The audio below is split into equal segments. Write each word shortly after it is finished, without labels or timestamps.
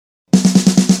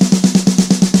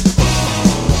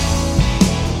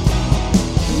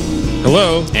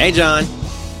Hello. Hey, John.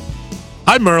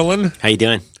 Hi, Merlin. How you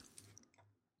doing?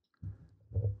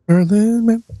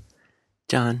 Merlin.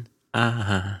 John.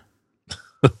 I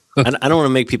don't want to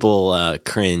make people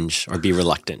cringe or be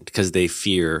reluctant because they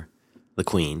fear the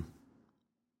Queen.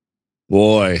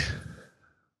 Boy.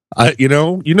 You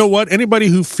know what? Anybody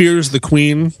who fears the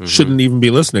Queen shouldn't even be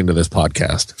listening to this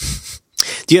podcast.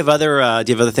 Do you have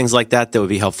other things like that would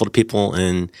be helpful to people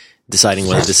in deciding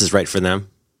whether this is right for them?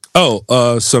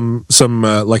 Oh, some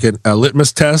like a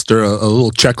litmus test or a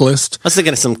little checklist. I was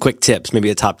thinking of some quick tips, maybe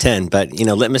a top 10, but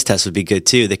litmus test would be good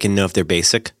too. They can know if they're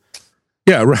basic.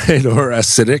 Yeah, right. Or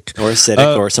acidic.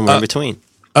 Or somewhere in between.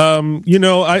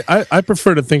 I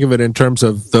prefer to think of it in terms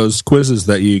of those quizzes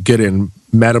that you get in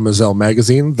Mademoiselle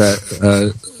magazine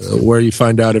that where you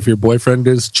find out if your boyfriend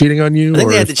is cheating on you. I think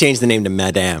they had to change the name to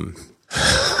Madame.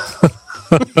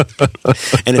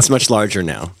 And it's much larger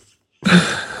now.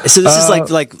 So this is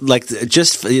like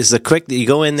just as a quick. You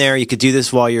go in there. You could do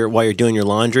this while you're doing your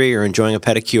laundry or enjoying a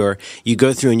pedicure. You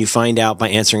go through and you find out by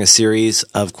answering a series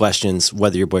of questions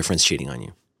whether your boyfriend's cheating on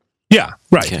you. Yeah,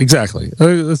 right. Okay. Exactly.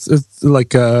 It's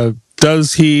like,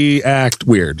 does he act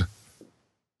weird?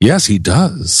 Yes, he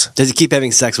does. Does he keep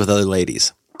having sex with other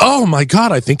ladies? Oh my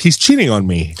God, I think he's cheating on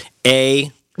me.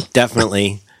 A,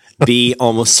 definitely. B,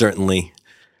 almost certainly.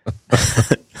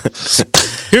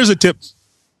 Here's a tip.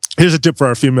 Here's a tip for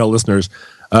our female listeners.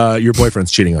 Your boyfriend's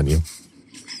cheating on you.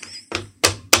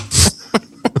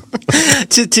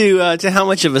 To how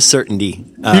much of a certainty?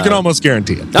 You can almost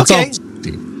guarantee it. Okay.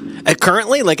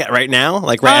 Currently, like right now,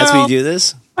 as we do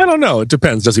this? I don't know. It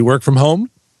depends. Does he work from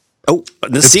home? Oh,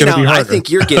 I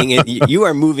think you're getting it. You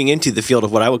are moving into the field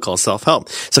of what I would call self-help.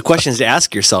 So questions to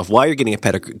ask yourself, while you're getting a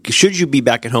pedicure, should you be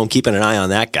back at home keeping an eye on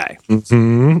that guy?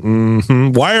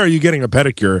 Why are you getting a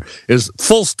pedicure is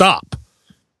full stop.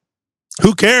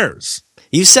 Who cares?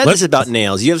 You said this about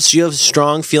nails. You have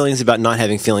strong feelings about not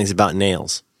having feelings about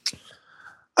nails.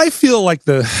 I feel like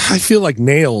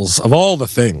nails, of all the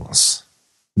things,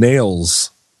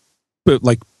 but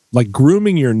like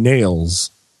grooming your nails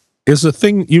is a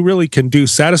thing you really can do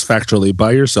satisfactorily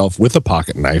by yourself with a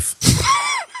pocket knife.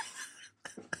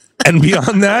 And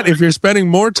beyond that, if you're spending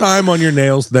more time on your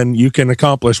nails than you can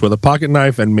accomplish with a pocket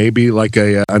knife and maybe like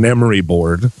an emery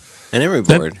board. An emery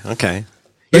board, okay.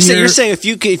 You're saying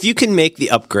if you can make the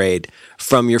upgrade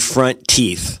from your front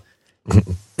teeth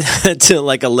to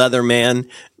like a leather man,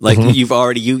 like you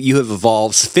have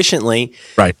evolved sufficiently.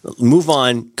 Right. Move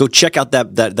on. Go check out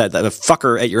that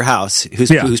fucker at your house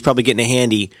who's probably getting a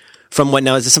handy. From what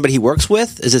now? Is it somebody he works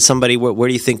with? Is it somebody? Where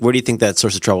do you think that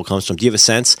source of trouble comes from? Do you have a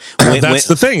sense? That's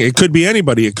the thing. It could be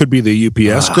anybody. It could be the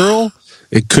UPS girl.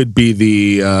 It could be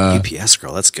the UPS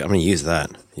girl. That's good. I'm going to use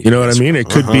that. You know what I mean? It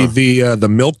could be the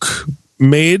milk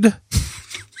maid.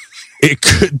 It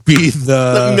could be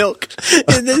the milk.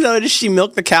 Does she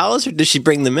milk the cows or does she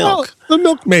bring the milk? Well, the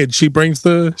milkmaid. She brings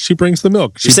the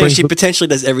milk. You're saying she potentially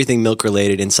does everything milk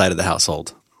related inside of the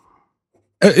household,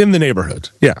 in the neighborhood.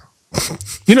 Yeah.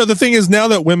 The thing is, now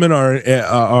that women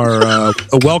are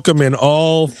welcome in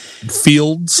all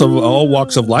fields of all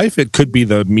walks of life, it could be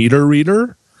the meter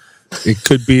reader. It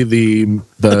could be the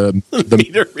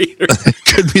meter reader. It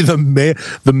could be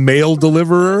the mail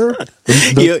deliverer.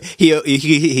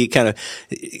 He kind of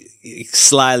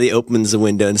slyly opens the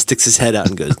window and sticks his head out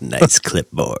and goes, "Nice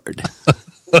clipboard,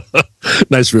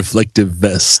 nice reflective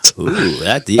vest." Ooh,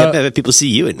 that people see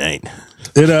you at night.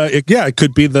 It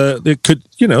could be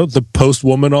the post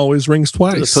woman always rings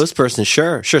twice. The post person,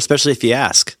 sure, especially if you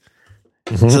ask.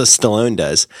 So Stallone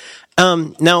does.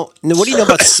 Now, what do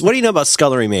you know about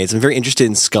scullery maids? I'm very interested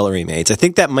in scullery maids. I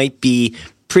think that might be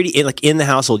pretty in the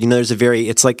household. There's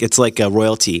it's like a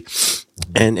royalty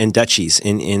and duchies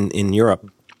in Europe.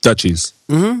 Duchies.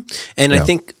 Mm-hmm. And I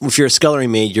think if you're a scullery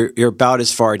maid, you're about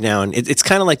as far down. It's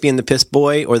kind of like being the piss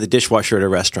boy or the dishwasher at a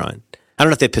restaurant. I don't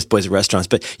know if they have piss boys at restaurants,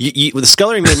 but with the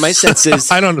scullery maid, my sense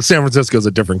is I don't know. San Francisco's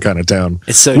a different kind of town.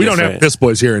 It's so we don't have piss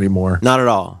boys here anymore. Not at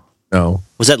all. No.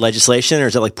 Was that legislation, or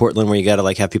is that like Portland where you got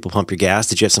to have people pump your gas?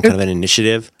 Did you have some kind of an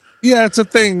initiative? Yeah, it's a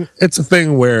thing. It's a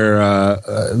thing where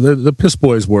the piss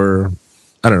boys were,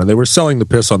 I don't know, they were selling the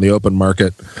piss on the open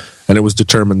market, and it was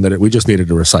determined that we just needed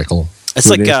to recycle. It's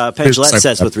like Penn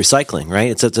says with recycling,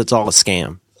 right? It's all a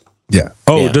scam. Yeah.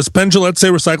 Oh, does Penn say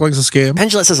recycling's a scam? Penn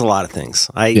says a lot of things.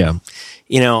 I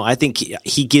think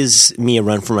he gives me a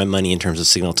run for my money in terms of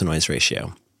signal to noise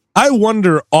ratio. I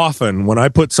wonder often when I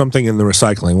put something in the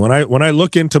recycling, when I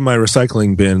look into my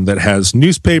recycling bin that has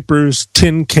newspapers,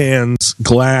 tin cans,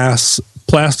 glass,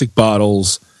 plastic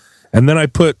bottles, and then I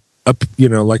put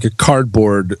like a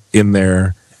cardboard in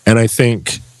there, and I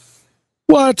think,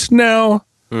 what now?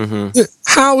 Mm-hmm.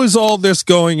 how is all this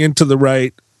going into the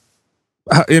right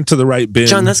bin?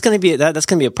 John, that's going to be that's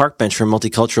going to be a park bench for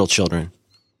multicultural children.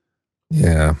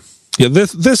 Yeah.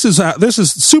 This is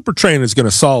Supertrain is going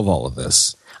to solve all of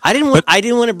this. I didn't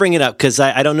want to bring it up because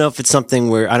I don't know if it's something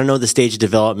where I don't know the stage of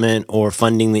development or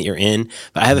funding that you're in,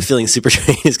 but I have a feeling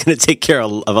Supertrain is going to take care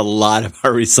of a lot of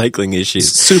our recycling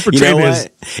issues. Supertrain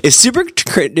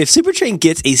if Supertrain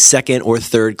gets a second or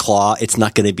third claw, it's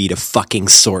not going to be to fucking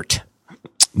sort.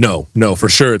 No, for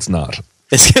sure it's not.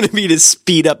 It's going to be to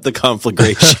speed up the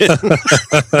conflagration.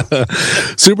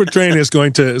 Supertrain is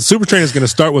going to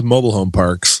start with mobile home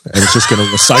parks, and it's just going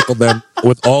to recycle them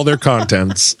with all their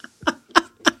contents.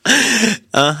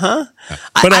 But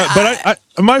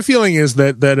my feeling is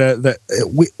that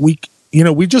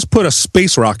we just put a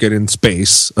space rocket in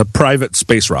space, a private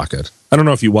space rocket. I don't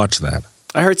know if you watched that.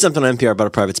 I heard something on NPR about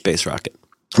a private space rocket.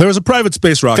 There was a private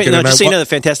space rocket. Just so you know, the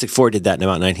Fantastic Four did that in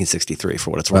about 1963.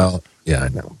 For what it's worth. Well, yeah, I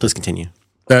know. Please continue.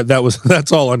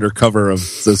 That's all under cover of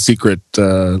the secret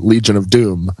Legion of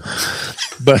Doom,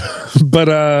 but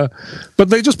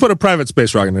they just put a private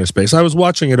space rocket into space. I was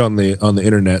watching it on the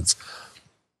internet,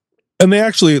 and they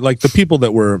actually, like, the people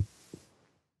that were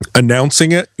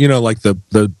announcing it, like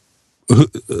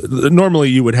normally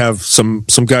you would have some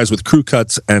guys with crew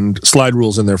cuts and slide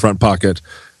rules in their front pocket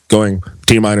going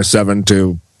T-7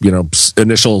 to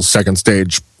initial second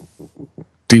stage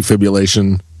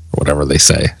defibrillation. Whatever they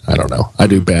say, I don't know. I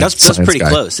do bad. That's pretty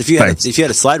close. If you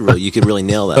had a slide rule, you could really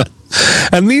nail that.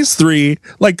 And these three,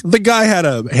 like, the guy had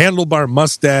a handlebar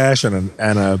mustache and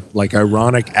a like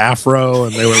ironic afro,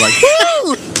 and they were like,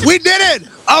 "Woo, we did it!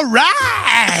 All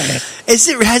right!" Has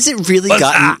it really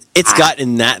gotten? It's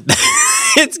gotten that.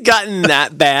 It's gotten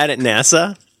that bad at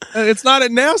NASA. It's not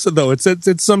at NASA though. It's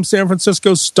some San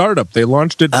Francisco startup. They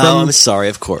launched it. I'm sorry.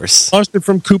 Of course, launched it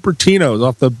from Cupertino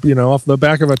off the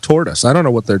back of a tortoise. I don't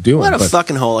know what they're doing. What a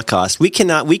fucking holocaust! We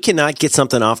cannot get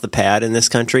something off the pad in this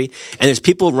country, and there's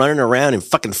people running around in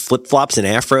fucking flip flops and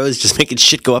afros, just making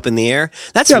shit go up in the air.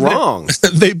 That's wrong.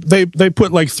 They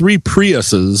put like 3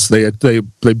 Priuses. They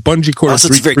bungee corded. Also,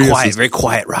 it's very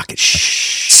quiet rocket.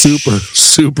 Shh. Super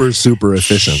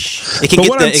efficient. It can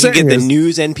get the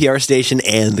news NPR station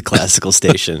and the classical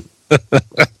station. But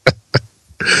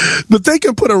they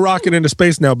can put a rocket into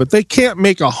space now, but they can't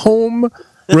make a home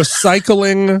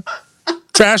recycling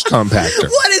trash compactor.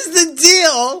 What is the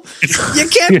deal? You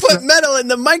can't put metal in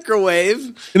the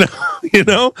microwave.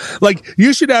 Like,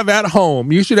 you should have at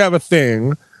home, you should have a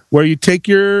thing where you take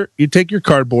your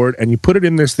cardboard and you put it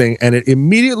in this thing, and it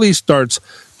immediately starts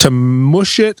to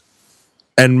mush it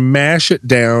and mash it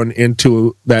down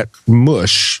into that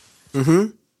mush. Mm-hmm.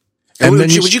 And then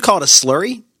would you call it a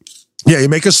slurry? Yeah, you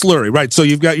make a slurry, right? So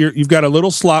you've got a little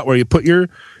slot where you put your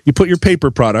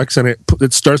paper products, and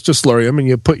it starts to slurry them, and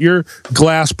you put your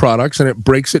glass products, and it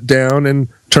breaks it down and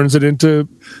turns it into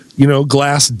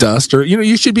glass dust. Or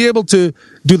you should be able to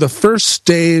do the first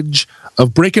stage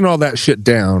of breaking all that shit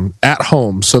down at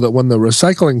home, so that when the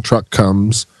recycling truck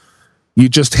comes, you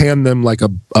just hand them like a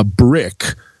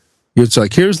brick. It's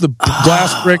like, here's the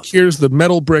glass brick, here's the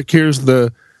metal brick, here's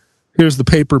the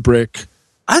paper brick.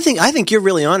 I think you're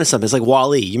really onto something. It's like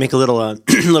WALL-E. You make a little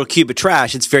little cube of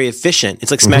trash. It's very efficient.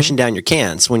 It's like smashing down your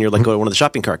cans when you're like one of the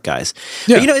shopping cart guys.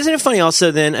 Yeah. But, isn't it funny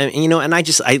also then? And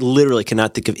I literally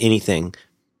cannot think of anything.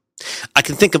 I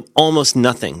can think of almost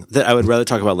nothing that I would rather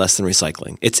talk about less than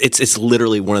recycling. It's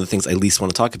literally one of the things I least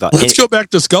want to talk about. Let's go back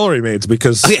to Scullery Maids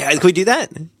because can we do that?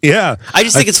 Yeah, I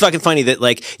just think it's fucking funny that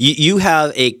like you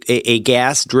have a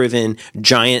gas driven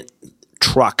giant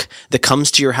truck that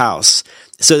comes to your house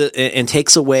and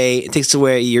takes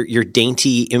away your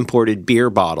dainty imported beer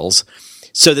bottles,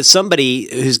 so that somebody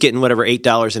who's getting whatever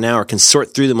 $8 an hour can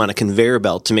sort through them on a conveyor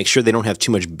belt to make sure they don't have too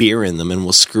much beer in them and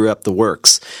will screw up the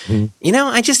works. Mm-hmm.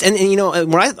 I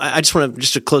just want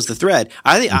to close the thread.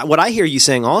 What I hear you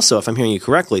saying also, if I'm hearing you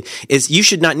correctly, is you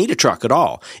should not need a truck at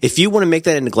all. If you want to make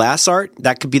that into glass art,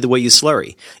 that could be the way you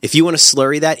slurry. If you want to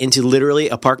slurry that into literally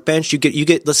a park bench, you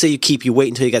get. Let's say you wait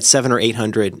until you got 700 or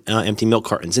 800 empty milk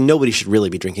cartons, and nobody should really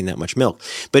be drinking that much milk.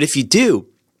 But if you do,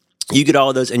 you get all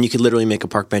of those, and you could literally make a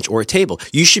park bench or a table.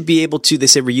 You should be able to. They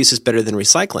say reuse is better than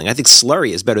recycling. I think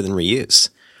slurry is better than reuse.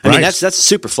 I mean, that's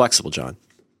super flexible, John.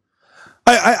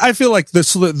 I feel like the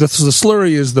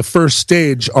slurry is the first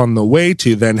stage on the way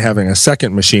to then having a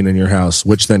second machine in your house,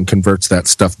 which then converts that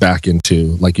stuff back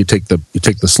into, like, you take the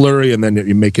slurry and then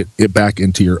you make it back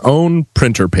into your own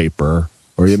printer paper,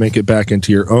 or you make it back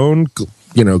into your own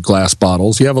glass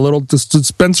bottles. You have a little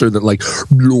dispenser that like,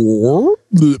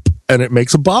 and it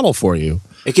makes a bottle for you.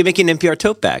 It can make you an NPR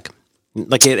tote bag.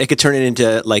 Like it could turn it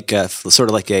into like a, sort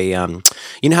of like a, you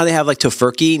know how they have like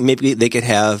tofurkey? Maybe they could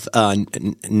have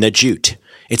najute.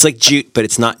 It's like jute, but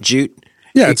it's not jute.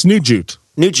 Yeah, it's new jute.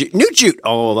 New jute.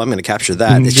 Oh, I'm going to capture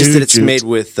that. It's just that it's made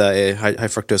with high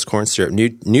fructose corn syrup.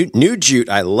 New jute.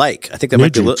 I like. I think that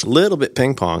might be a little bit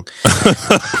ping pong.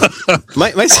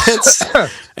 my sense.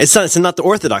 It's not the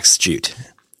orthodox jute.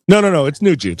 No. It's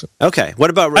new jute. Okay. What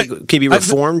about can you be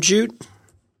reformed jute?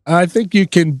 I think you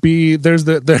can be. There's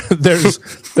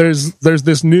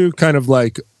this new kind of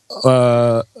like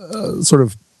sort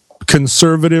of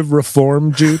conservative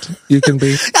reform jute you can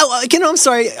be. I'm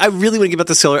sorry. I really want to give out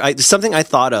this color. There's something I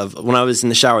thought of when I was in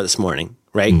the shower this morning,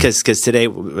 right? Because today,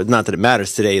 not that it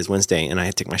matters, today is Wednesday and I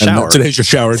had to take my shower. Today's your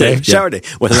shower day. Shower day,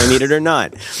 whether I need it or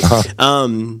not.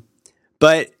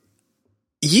 But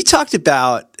you talked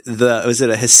about was it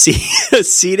a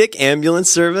Hasidic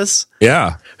ambulance service?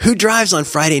 Yeah. Who drives on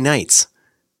Friday nights?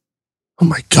 Oh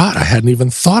my God, I hadn't even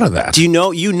thought of that. Do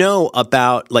you know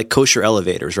about like kosher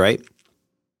elevators, right?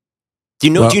 Do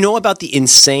you know about the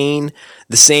same,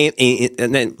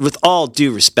 and then with all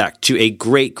due respect to a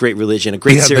great religion, a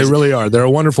great series. They really are. They're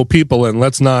wonderful people, and we're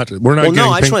not. Well, no,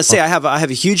 I just want to say I have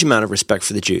a huge amount of respect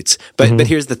for the Jutes, but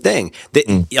here's the thing: that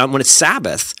when it's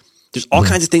Sabbath, there's all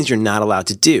kinds of things you're not allowed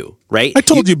to do. Right? I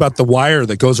told you about the wire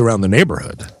that goes around the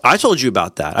neighborhood. I told you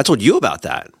about that. I told you about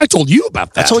that. I told you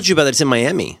about that. I told you about that. It's in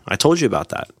Miami. I told you about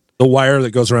that. The wire that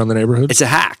goes around the neighborhood? It's a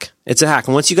hack.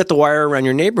 And once you got the wire around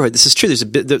your neighborhood, this is true. There's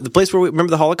the place where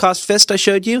remember the Holocaust Fist I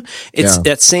showed you? It's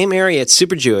that same area. It's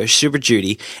super Jewish, super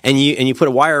Judy, and you put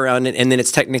a wire around it, and then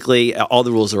it's technically all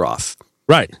the rules are off.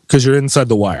 Right, because you're inside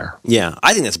the wire. Yeah,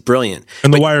 I think that's brilliant.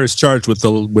 And the wire is charged with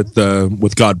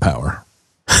God power.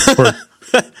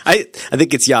 I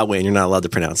think it's Yahweh, and you're not allowed to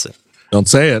pronounce it. Don't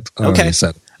say it. Okay,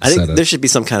 I think there should be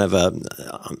some kind of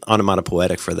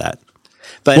onomatopoetic for that.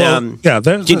 But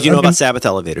do you know about Sabbath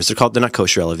elevators? They're not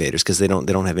kosher elevators because they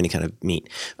don't have any kind of meat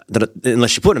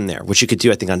unless you put them there, which you could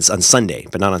do I think on Sunday,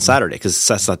 but not on Saturday because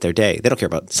that's not their day. They don't care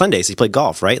about Sundays. You play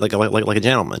golf, right? Like a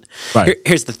gentleman. Right.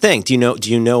 Here's the thing. Do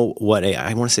you know what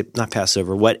I want to say not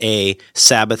Passover? What a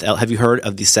Sabbath? Have you heard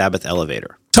of the Sabbath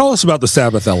elevator? Tell us about the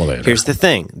Sabbath elevator. Here's the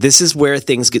thing. This is where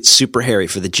things get super hairy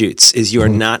for the Jutes. Is you are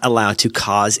not allowed to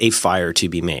cause a fire to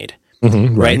be made.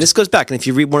 Right. And this goes back. And if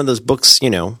you read one of those books,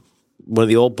 one of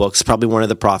the old books, probably one of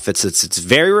the prophets. It's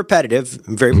very repetitive,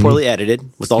 very poorly edited.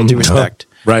 With all due respect,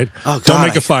 right? Oh, God. Don't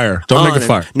make a fire. Don't make a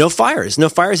fire. No fires. No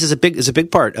fires is a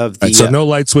big part of the. Right, so no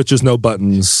light switches, no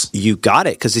buttons. You got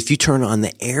it. Because if you turn on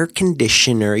the air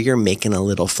conditioner, you're making a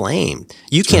little flame.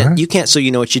 You can't. You can't. So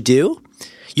you know what you do?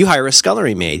 You hire a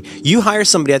scullery maid. You hire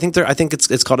somebody. I think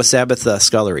it's called a Sabbath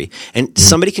scullery, and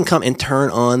somebody can come and turn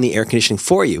on the air conditioning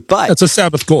for you. But it's a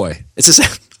Sabbath goy.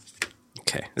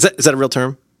 Okay. Is that a real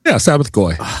term? Yeah, Sabbath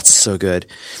goy. Oh, it's so good.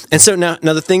 And so now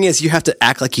the thing is, you have to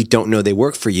act like you don't know they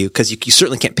work for you because you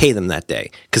certainly can't pay them that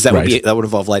day because that would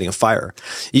involve lighting a fire.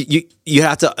 You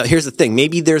have to. Here's the thing: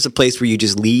 maybe there's a place where you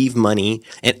just leave money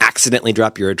and accidentally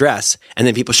drop your address, and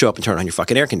then people show up and turn on your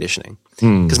fucking air conditioning.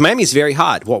 Because Miami is very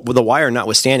hot. Well, with the wire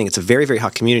notwithstanding, it's a very very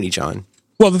hot community, John.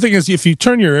 Well, the thing is, if you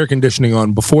turn your air conditioning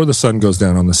on before the sun goes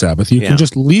down on the Sabbath, you can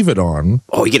just leave it on.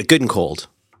 Oh, you get it good and cold.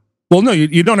 Well, no,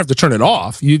 you don't have to turn it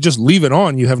off. You just leave it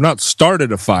on. You have not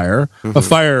started a fire. A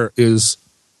fire is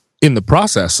in the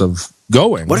process of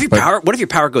going. What if your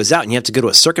power goes out and you have to go to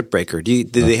a circuit breaker? Do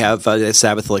they have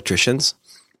Sabbath electricians?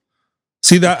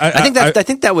 See that? I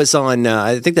think that was on.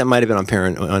 I think that might have been on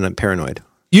Paranoid.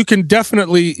 You can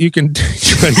definitely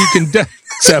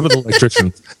Sabbath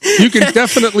electricians. You can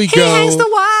definitely go. He hangs the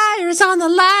wires on the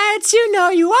lights. You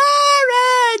know you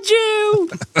are a Jew.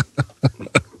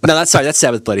 No, that's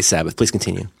Sabbath, Bloody Sabbath. Please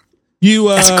continue.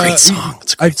 That's a great song.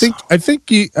 I think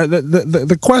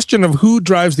the question of who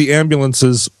drives the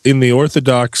ambulances in the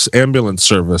Orthodox ambulance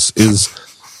service is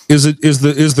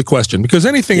the question, because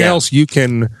anything else you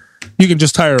can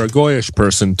just hire a goyish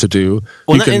person to do.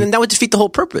 Well, and that would defeat the whole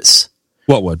purpose.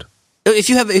 What would? If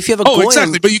you have a goy,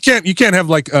 exactly, but you can't have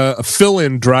like a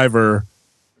fill-in driver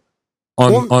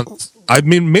on. I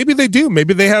mean, maybe they do.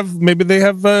 Maybe they have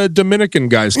Dominican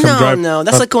guys come drive. No,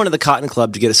 that's like going to the Cotton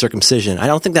Club to get a circumcision. I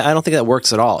don't think that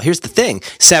works at all. Here's the thing: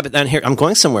 Sabbath. And here I'm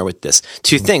going somewhere with this.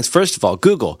 Two things. First of all,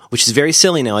 Google, which is very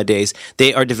silly nowadays,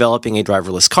 they are developing a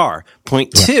driverless car.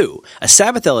 Point two: a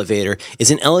Sabbath elevator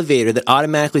is an elevator that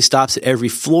automatically stops at every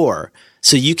floor,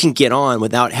 so you can get on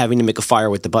without having to make a fire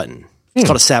with the button. It's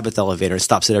called a Sabbath elevator. It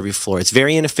stops at every floor. It's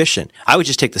very inefficient. I would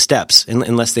just take the steps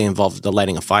unless they involve the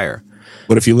lighting a fire.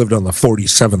 What if you lived on the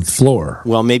 47th floor?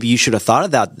 Well, maybe you should have thought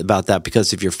about that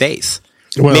because of your faith.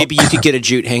 Well, maybe you could get a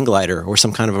jute hang glider or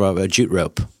some kind of a jute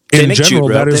rope. in general,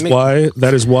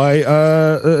 that is why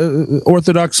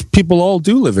Orthodox people all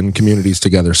do live in communities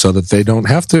together, so that they don't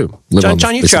have to live.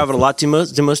 John, you traveled a lot. Do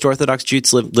most Orthodox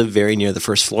Jews live very near the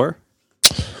first floor?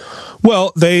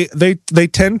 Well, they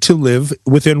tend to live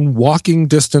within walking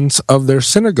distance of their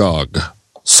synagogue,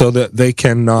 so that they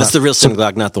cannot. That's the real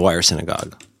synagogue, not the Wire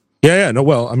synagogue. Yeah. No,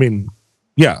 well, I mean,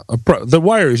 yeah, the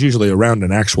Wire is usually around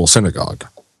an actual synagogue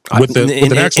with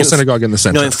an actual synagogue in the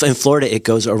center. No, in Florida, it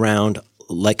goes around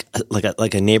like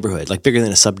a neighborhood, like bigger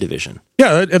than a subdivision.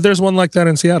 Yeah, there's one like that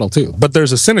in Seattle too. But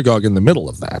there's a synagogue in the middle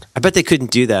of that. I bet they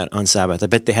couldn't do that on Sabbath. I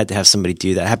bet they had to have somebody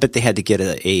do that. I bet they had to get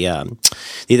they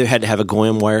either had to have a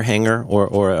goyim wire hanger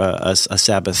or a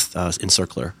Sabbath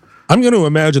encircler. I'm going to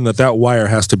imagine that wire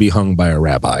has to be hung by a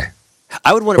rabbi.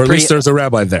 I would want or at least there's a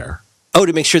rabbi there. Oh,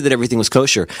 to make sure that everything was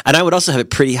kosher. And I would also have it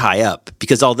pretty high up,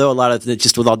 because although a lot of,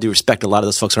 just with all due respect, a lot of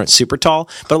those folks aren't super tall,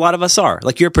 but a lot of us are.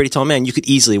 Like, you're a pretty tall man. You could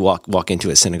easily walk into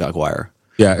a synagogue wire.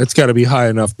 Yeah, it's got to be high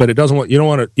enough, but you don't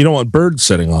want birds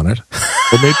sitting on it.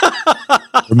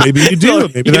 Or maybe you do.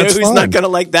 Maybe that's who's fine. not going to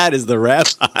like that is the rabbi.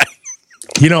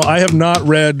 I have not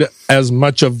read as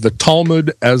much of the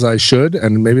Talmud as I should,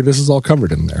 and maybe this is all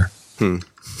covered in there.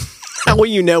 How will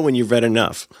you know when you've read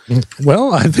enough?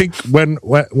 Well, I think when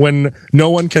no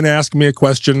one can ask me a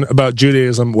question about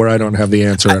Judaism where I don't have the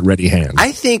answer at ready hand.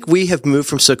 I think we have moved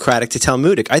from Socratic to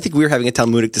Talmudic. I think we're having a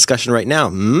Talmudic discussion right now.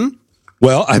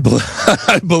 Well, I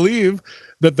believe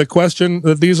that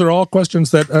that these are all questions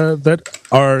that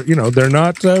are,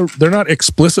 they're not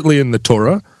explicitly in the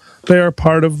Torah. They are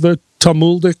part of the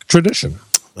Talmudic tradition.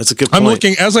 That's a good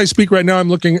point. As I speak right now, I'm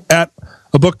looking at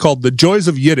a book called The Joys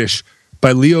of Yiddish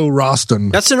by Leo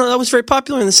Roston. That was very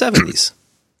popular in the 70s.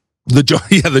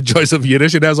 The Joys of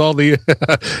Yiddish. It has all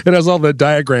the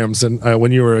diagrams, and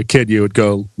when you were a kid, you would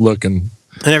go look and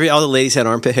all the ladies had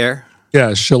armpit hair.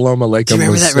 Yeah, Shalom Aleichem. Do you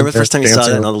remember that? Remember the first time you saw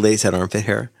that, and all the ladies had armpit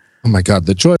hair? Oh my God,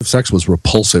 the joy of sex was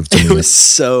repulsive to me. It was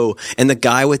so, and the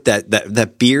guy with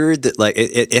that beard that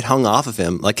it hung off of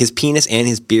him, like his penis and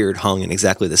his beard hung in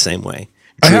exactly the same way.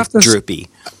 Droopy.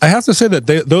 I have to say that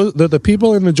the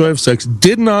people in the joy of sex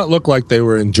did not look like they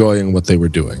were enjoying what they were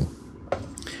doing.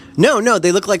 No,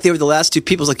 they looked like they were the last two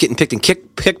people, like getting picked in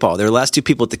kickball. They were the last two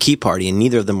people at the key party, and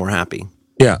neither of them were happy.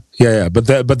 Yeah.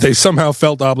 But they somehow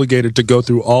felt obligated to go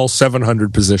through all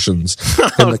 700 positions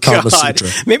in the Kama Sutra.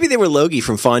 Maybe they were Logie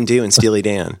from Fondue and Steely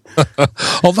Dan.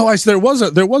 Although there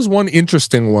was one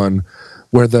interesting one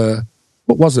where the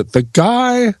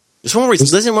guy. There's one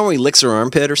where he licks her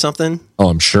armpit or something. Oh,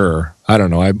 I'm sure. I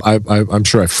don't know. I'm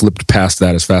sure I flipped past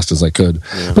that as fast as I could.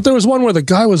 Yeah. But there was one where the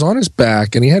guy was on his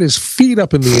back and he had his feet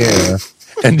up in the air,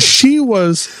 and she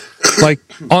was like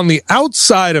on the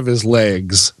outside of his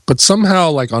legs, but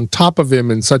somehow like on top of him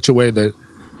in such a way that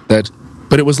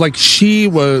but it was like she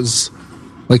was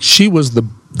the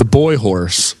boy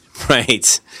horse,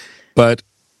 right? But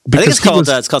I think it's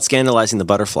called scandalizing the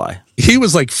butterfly. He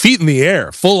was like feet in the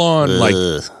air, full on. Like,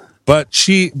 but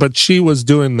she was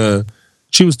doing the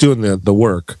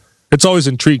work. It's always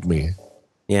intrigued me.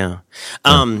 Yeah.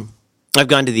 I've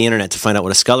gone to the internet to find out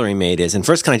what a scullery maid is. And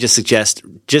first, can I just suggest,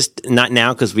 just not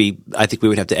now, because I think we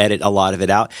would have to edit a lot of it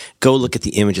out. Go look at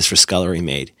the images for scullery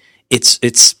maid.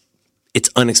 It's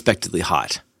unexpectedly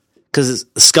hot. Because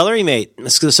the scullery maid,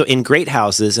 so in great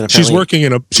houses, and she's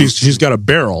working she's got a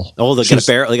barrel. Oh, they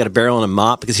got a barrel and a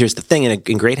mop. Because here's the thing: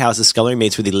 in great houses, scullery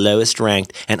maids were the lowest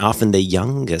ranked and often the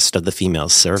youngest of the female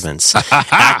servants.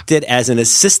 Acted as an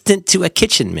assistant to a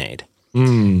kitchen maid.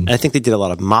 I think they did a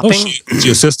lot of mopping. She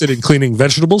assisted in cleaning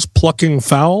vegetables, plucking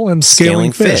fowl, and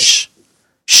scaling fish.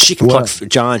 She can pluck,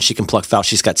 John. She can pluck fowl.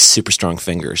 She's got super strong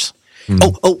fingers.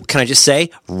 Oh, can I just say,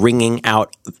 wringing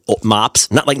out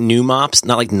mops, not like new mops,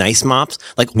 not like nice mops,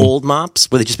 like old mops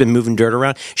where they've just been moving dirt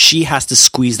around. She has to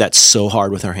squeeze that so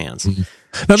hard with her hands.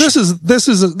 Now this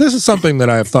is something that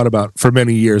I have thought about for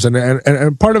many years,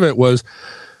 and part of it was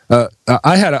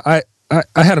I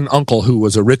had an uncle who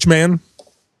was a rich man.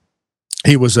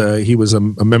 He was a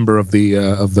member of the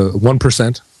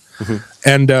 1%,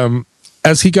 and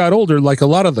as he got older, like a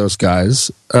lot of those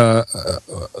guys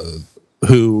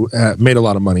who made a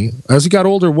lot of money, as he got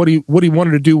older, what he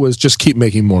wanted to do was just keep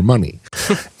making more money.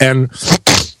 And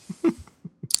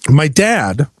my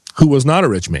dad, who was not a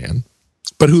rich man,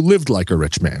 but who lived like a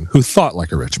rich man, who thought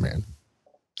like a rich man,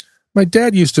 my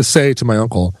dad used to say to my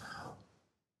uncle,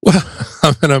 well,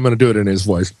 and I'm going to do it in his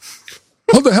voice,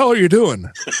 what the hell are you doing?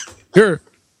 You're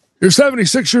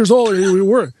 76 years old.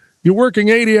 You're working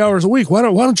 80 hours a week. Why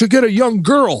don't you get a young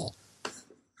girl?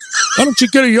 Why don't you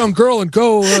get a young girl and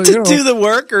go to do the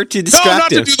work or to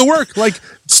distract him? No, not to do the work. Like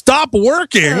stop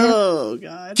working. Oh,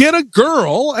 God. Get a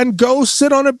girl and go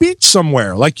sit on a beach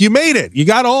somewhere. Like, you made it. You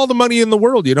got all the money in the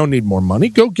world. You don't need more money.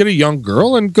 Go get a young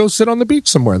girl and go sit on the beach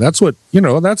somewhere. That's what,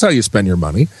 that's how you spend your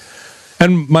money.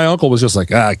 And my uncle was just like,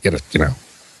 get it.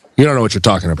 You don't know what you're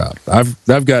talking about.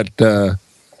 I've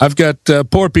got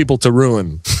poor people to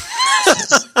ruin.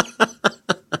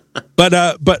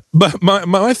 But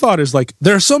my thought is, like,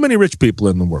 there are so many rich people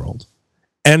in the world,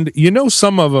 and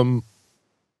some of them,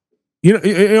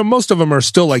 most of them are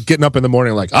still like getting up in the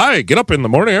morning, like, I get up in the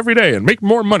morning every day and make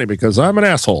more money because I'm an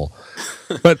asshole.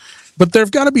 but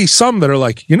there've got to be some that are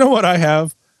like, you know what I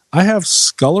have? I have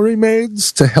scullery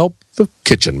maids to help the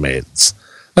kitchen maids.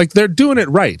 Like, they're doing it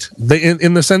right. They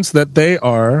in the sense that they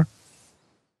are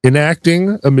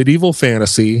enacting a medieval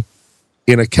fantasy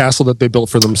in a castle that they built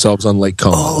for themselves on Lake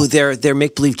Como. Oh, they're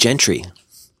make-believe gentry.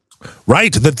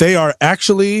 Right, that they are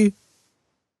actually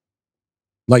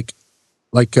like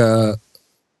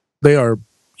they are,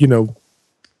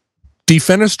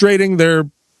 defenestrating their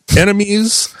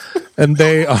enemies, and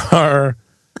they are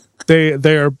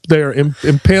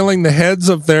impaling the heads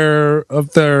of their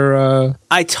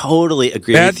I totally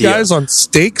agree bad with you. guys on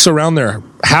stakes around their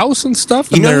house and stuff.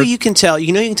 Who you can tell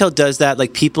does that?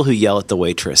 Like, people who yell at the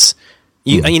waitress.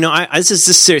 This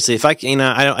is seriously. If I, I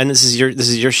don't, and this is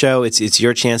your show. It's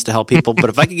your chance to help people.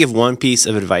 But if I could give one piece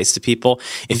of advice to people,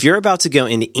 if you're about to go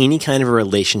into any kind of a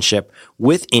relationship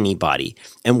with anybody,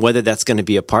 and whether that's going to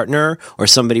be a partner or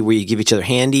somebody where you give each other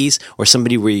handies, or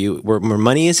somebody where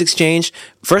money is exchanged,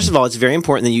 first of all, it's very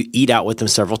important that you eat out with them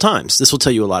several times. This will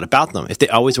tell you a lot about them. If they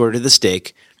always order the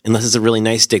steak, unless it's a really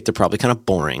nice steak, they're probably kind of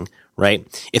boring, right?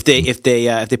 If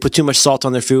they put too much salt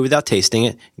on their food without tasting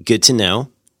it, good to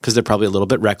know, because they're probably a little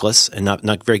bit reckless and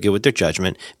not very good with their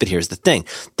judgment. But here's the thing.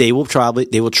 They will try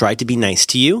to be nice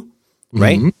to you,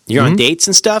 right? Mm-hmm. You're on dates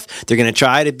and stuff. They're going to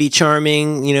try to be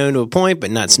charming, to a point,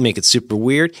 but not make it super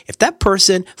weird. If that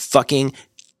person fucking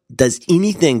does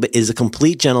anything but is a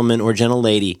complete gentleman or gentle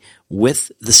lady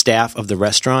with the staff of the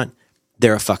restaurant,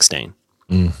 they're a fuck stain.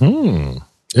 Mm-hmm.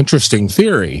 Interesting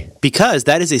theory. Because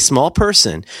that is a small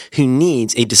person who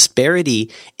needs a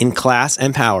disparity in class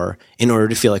and power in order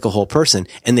to feel like a whole person,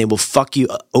 and they will fuck you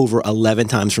over 11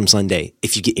 times from Sunday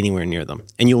if you get anywhere near them,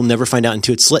 and you will never find out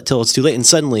until it's too late, and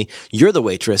suddenly you're the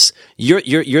waitress, you're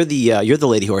the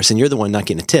lady horse, and you're the one not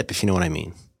getting a tip, if you know what I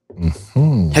mean.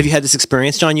 Mm-hmm. Have you had this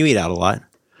experience, John? You eat out a lot.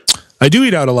 I do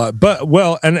eat out a lot, but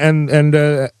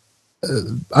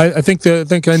I think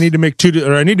I need to make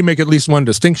I need to make at least one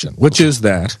distinction, which is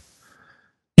that,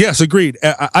 yes, agreed.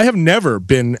 I have never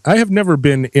been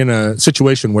in a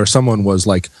situation where someone was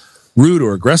like rude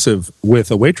or aggressive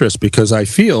with a waitress, because I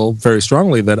feel very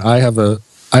strongly that I have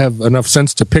enough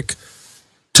sense to pick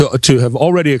to have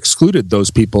already excluded those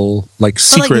people, like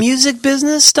secret. But like music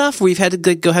business stuff where you've had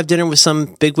to go have dinner with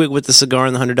some bigwig with the cigar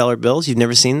and the $100 bills. You've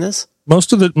never seen this?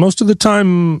 Most of the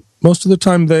time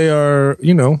they are,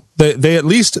 they at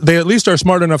least are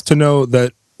smart enough to know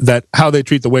that how they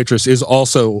treat the waitress is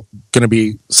also going to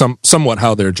be somewhat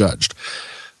how they're judged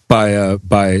by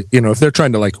if they're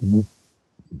trying to like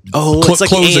it's like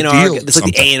the A&R. It's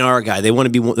like the A&R guy. They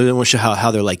want to show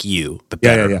how they're like you, but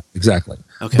better. Yeah, exactly.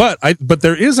 Okay. But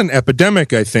there is an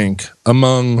epidemic, I think,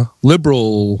 among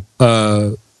liberal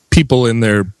people in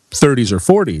their 30s or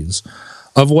 40s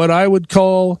of what I would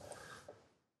call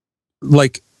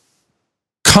like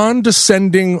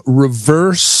condescending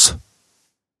reverse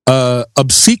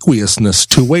obsequiousness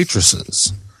to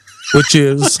waitresses, which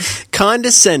is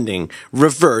condescending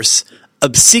reverse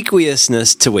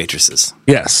obsequiousness to waitresses.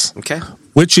 Yes. Okay.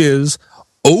 Which is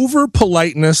over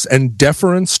politeness and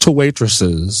deference to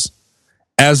waitresses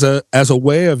as a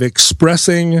way of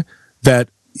expressing that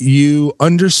you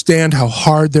understand how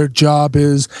hard their job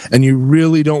is and you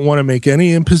really don't want to make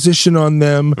any imposition on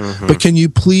them. Mm-hmm. But can you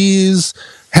please,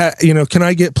 can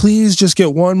I please just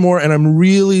get one more? And I'm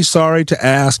really sorry to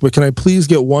ask, but can I please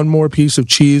get one more piece of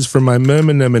cheese for my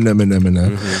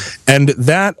mm-hmm. And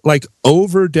that like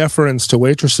over deference to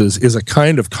waitresses is a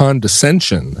kind of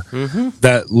condescension mm-hmm.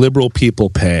 that liberal people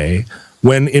pay,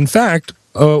 when in fact,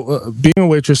 being a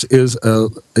waitress is a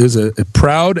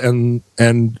proud and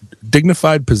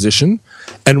dignified position,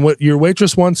 and what your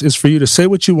waitress wants is for you to say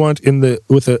what you want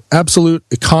with an absolute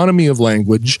economy of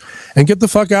language and get the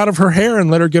fuck out of her hair and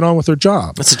let her get on with her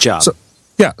job. That's a job.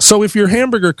 So if your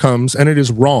hamburger comes and it is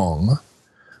wrong,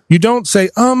 you don't say,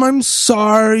 I'm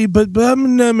sorry, but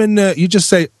you just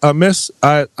say, miss,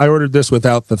 I ordered this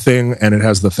without the thing and it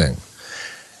has the thing.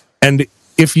 And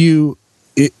if you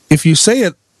say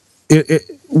it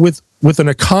with an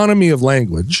economy of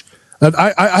language,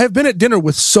 I have been at dinner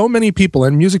with so many people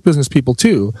and music business people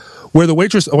too, where the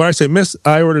waitress, where I say, Miss,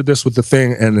 I ordered this with the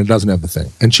thing and it doesn't have the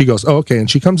thing. And she goes, oh, okay. And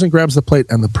she comes and grabs the plate,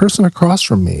 and the person across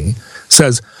from me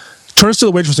turns to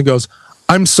the waitress and goes,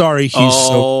 I'm sorry,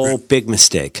 big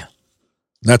mistake.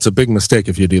 That's a big mistake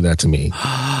if you do that to me.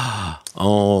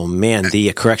 Oh, man,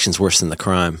 the correction's worse than the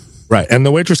crime. Right. And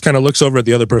the waitress kind of looks over at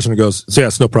the other person and goes,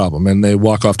 yes, no problem. And they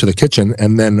walk off to the kitchen.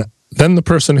 And then the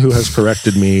person who has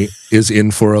corrected me is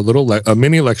in for a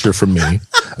mini lecture from me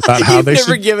about how they should... You've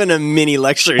never given a mini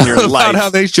lecture in your life. About how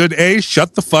they should, A,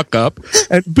 shut the fuck up,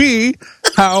 and B,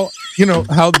 how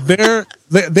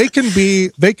they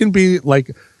can be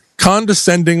like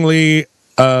condescendingly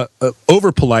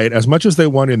over polite as much as they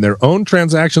want in their own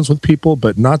transactions with people,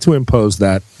 but not to impose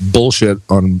that bullshit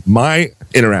on my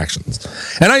interactions.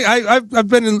 And I've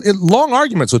been in long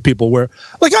arguments with people where,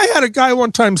 like, I had a guy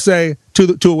one time say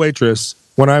to a waitress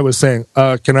when I was saying,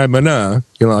 "Can I mana?"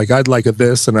 Like, I'd like a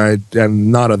this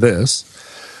and not a this.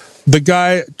 The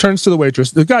guy turns to the waitress.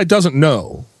 The guy doesn't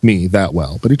know me that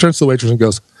well, but he turns to the waitress and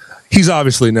goes, "He's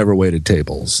obviously never waited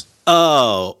tables."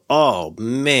 Oh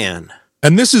man.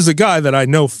 And this is a guy that I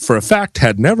know for a fact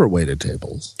had never waited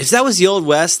tables. If that was the Old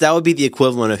West, that would be the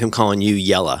equivalent of him calling you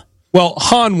Yella. Well,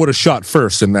 Han would have shot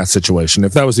first in that situation.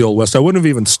 If that was the Old West, I wouldn't have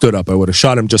even stood up. I would have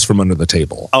shot him just from under the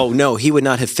table. Oh, no, he would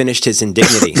not have finished his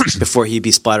indignity before he'd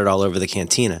be splattered all over the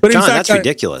cantina. But John, that's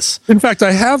ridiculous. In fact,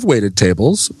 I have waited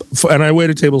tables, and I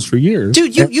waited tables for years.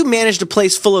 Dude, you managed a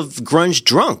place full of grunge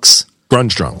drunks.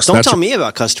 Grunge drunks. Don't tell me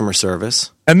about customer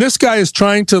service. And this guy is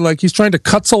trying to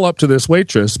cutsle up to this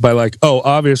waitress by like, oh,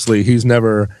 obviously he's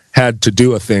never had to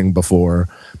do a thing before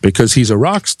because he's a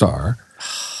rock star.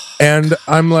 And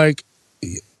I'm like,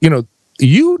 you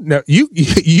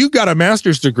got a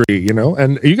master's degree,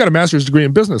 and you got a master's degree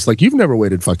in business. Like, you've never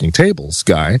waited fucking tables,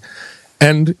 guy.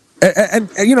 And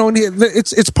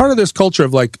it's part of this culture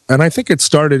of like, and I think it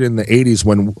started in the 80s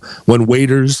when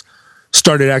waiters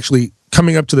started actually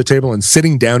coming up to the table and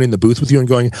sitting down in the booth with you and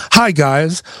going, "Hi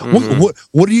guys,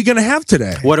 what are you going to have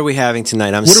today? What are we having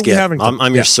tonight? I'm Skip.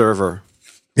 I'm your server.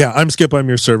 Yeah, I'm Skip. I'm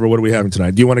your server. What are we having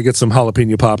tonight? Do you want to get some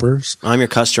jalapeno poppers? I'm your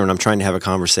customer, and I'm trying to have a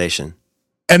conversation."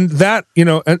 And that,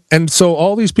 and so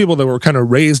all these people that were kind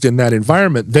of raised in that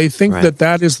environment, they think right.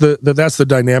 that's the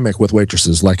dynamic with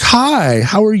waitresses. Like, "Hi,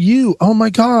 how are you? Oh my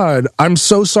God, I'm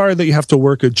so sorry that you have to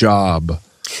work a job."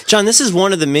 John, this is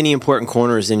one of the many important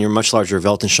corners in your much larger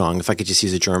Weltanschauung. If I could just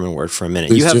use a German word for a minute,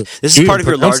 this is part of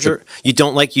your larger. You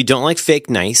don't like fake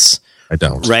nice. I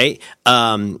don't. Right.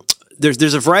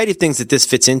 There's a variety of things that this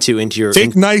fits into your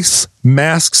fake nice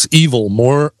masks evil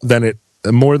more than it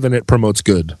promotes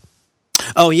good.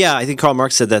 Oh yeah, I think Karl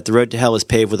Marx said that the road to hell is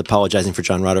paved with apologizing for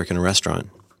John Roderick in a restaurant.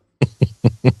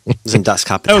 It was in Das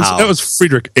Kapital. That was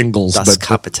Friedrich Engels. Das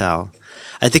Kapital.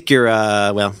 I think you're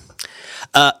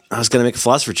I was going to make a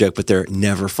philosopher joke, but they're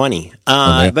never funny.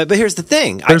 But here's the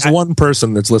thing. There's one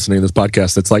person that's listening to this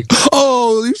podcast that's like,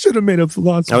 "Oh, you should have made a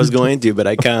philosopher." I was going to, but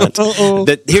I can't.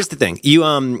 Here's the thing.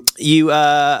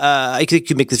 I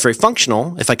could make this very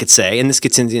functional, if I could say, and this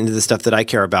gets into the stuff that I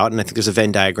care about, and I think there's a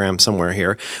Venn diagram somewhere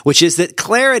here, which is that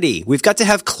clarity. We've got to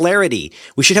have clarity.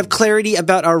 We should have clarity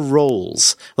about our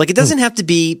roles. Like, it doesn't have to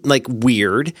be like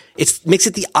weird. It makes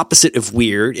it the opposite of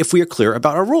weird if we are clear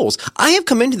about our roles. I have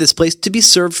come into this place to be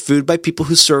served food by people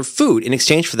who serve food. In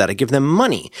exchange for that, I give them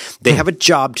money. They have a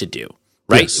job to do.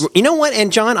 Right? Yes. You know what?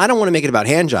 And John, I don't want to make it about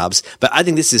hand jobs, but I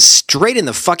think this is straight in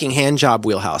the fucking hand job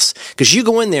wheelhouse. Because you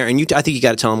go in there and I think you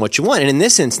got to tell them what you want. And in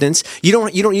this instance, you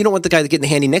don't want the guy getting the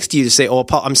handy next to you to say, "Oh,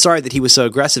 Paul, I'm sorry that he was so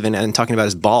aggressive and talking about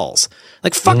his balls."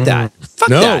 Like, fuck that. Fuck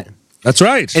that. That's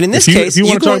right. And in this case, if you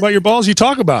want to talk about your balls, you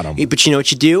talk about them. But you know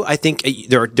what you do? I think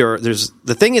there's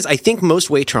the thing is, I think most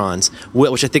waitrons,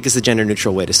 which I think is the gender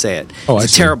neutral way to say it. Oh,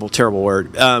 it's a terrible, terrible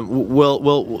word.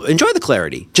 Will enjoy the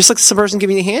clarity, just like some person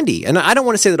giving you a handy. And I don't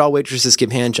want to say that all waitresses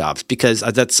give hand jobs because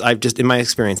I've just in my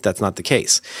experience that's not the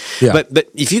case. Yeah. But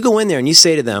if you go in there and you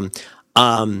say to them,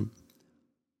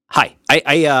 "Hi,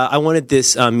 I wanted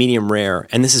this medium rare,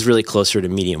 and this is really closer to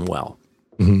medium well.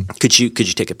 Mm-hmm. Could you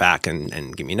take it back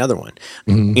and give me another one?"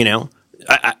 Mm-hmm.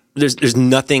 There's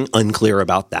nothing unclear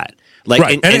about that. Like,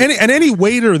 right. And any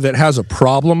waiter that has a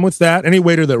problem with that, any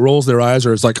waiter that rolls their eyes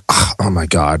or is like, "Oh my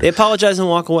God," they apologize and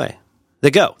walk away.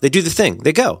 They go. They do the thing.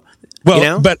 They go.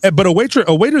 Well, but a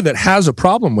waiter that has a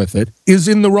problem with it is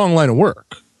in the wrong line of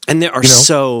work. And there are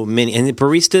so many. And the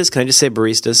baristas, can I just say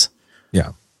baristas?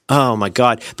 Yeah. Oh my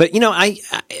God. But you're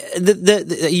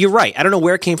right. I don't know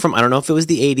where it came from. I don't know if it was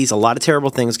the 80s. A lot of terrible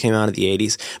things came out of the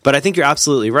 80s, but I think you're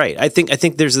absolutely right. I think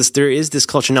there is this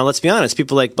culture. Now, let's be honest.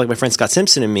 People like my friend Scott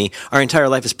Simpson and me, our entire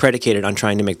life is predicated on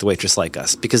trying to make the waitress like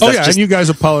us, because and you guys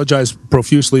apologize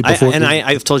profusely before.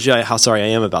 I've told you how sorry I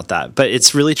am about that, but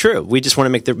it's really true. We just want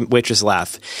to make the waitress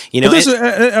laugh.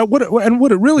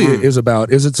 What it really is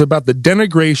about is it's about the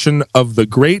denigration of the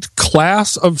great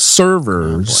class of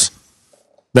servers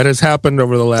that has happened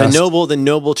over the last... The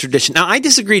noble tradition. Now, I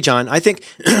disagree, John. I think,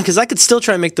 because I could still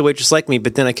try and make the waitress like me,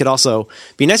 but then I could also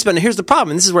be nice about it. And here's the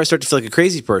problem, and this is where I start to feel like a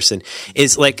crazy person,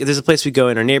 is like, there's a place we go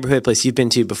in our neighborhood, a place you've been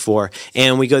to before,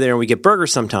 and we go there and we get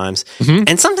burgers sometimes. Mm-hmm.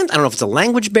 And sometimes, I don't know if it's a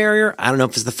language barrier, I don't know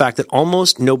if it's the fact that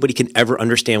almost nobody can ever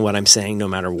understand what I'm saying, no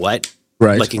matter what,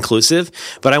 like inclusive.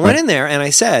 But I went in there and I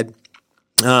said...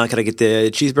 could I get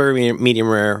the cheeseburger medium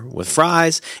rare with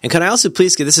fries? And could I also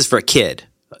please get, this is for a kid.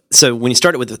 So when you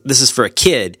start it with, this is for a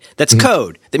kid, that's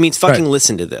code. That means fucking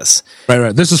listen to this.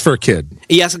 Right. This is for a kid.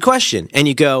 You ask a question and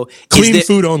you go, clean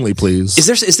food only, please.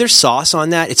 Is there sauce on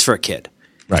that? It's for a kid.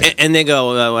 Right. And they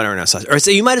go, whatever, no sauce. Or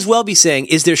so you might as well be saying,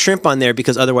 is there shrimp on there,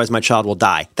 because otherwise my child will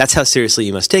die. That's how seriously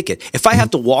you must take it. If I have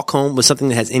to walk home with something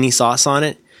that has any sauce on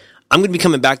it, I'm going to be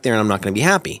coming back there and I'm not going to be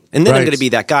happy. And then I'm going to be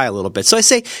that guy a little bit. So I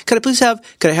say, could I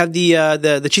have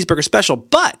the cheeseburger special?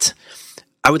 But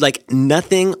I would like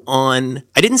nothing on,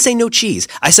 I didn't say no cheese.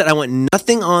 I said I want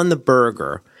nothing on the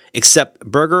burger except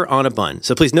burger on a bun.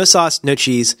 So please, no sauce, no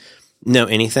cheese, no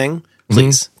anything.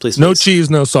 Please, please. No cheese,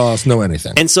 no sauce, no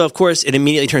anything. And so, of course, it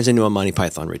immediately turns into a Monty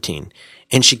Python routine.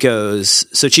 And she goes,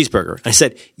 so cheeseburger. I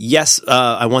said, yes,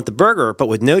 I want the burger, but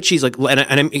with no cheese.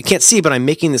 You can't see, but I'm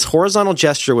making this horizontal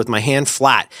gesture with my hand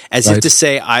flat, as if to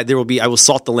say, I will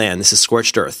salt the land. This is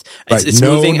scorched earth. It's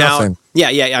moving out.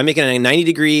 Yeah. I'm making a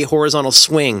 90-degree horizontal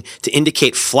swing to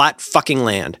indicate flat fucking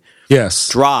land. Yes.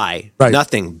 Dry. Right.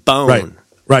 Nothing. Bone.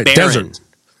 Right. Barren. Desert.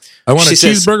 I want a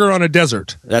cheeseburger on a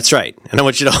desert. That's right. And I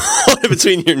want you to hold it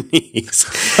between your knees.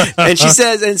 And she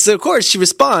says, and so of course she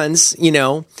responds,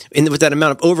 with that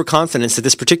amount of overconfidence that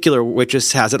this particular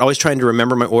waitress has, at always trying to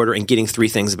remember my order and getting 3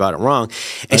 things about it wrong.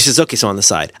 And she says, okay, so on the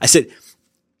side. I said,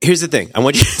 here's the thing. I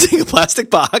want you to take a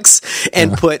plastic box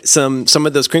and put some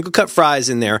of those crinkle cut fries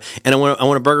in there. And I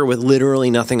want a burger with literally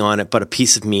nothing on it but a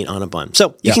piece of meat on a bun.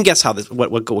 So you can guess how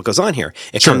what goes on here.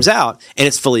 It comes out and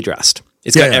it's fully dressed.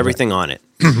 It's got everything on it.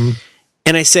 Mm-hmm.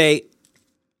 And I say,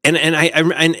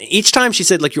 and each time she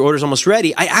said, like, your order's almost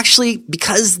ready, I actually,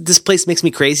 because this place makes me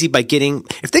crazy by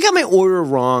if they got my order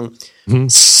wrong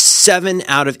 7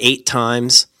 out of 8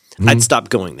 times, I'd stop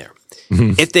going there.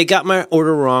 Mm-hmm. If they got my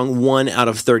order wrong 1 out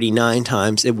of 39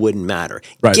 times, it wouldn't matter.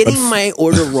 Right, getting my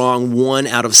order wrong 1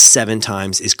 out of 7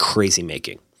 times is crazy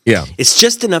making. Yeah. It's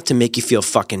just enough to make you feel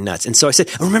fucking nuts. And so I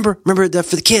said, remember that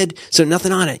for the kid, so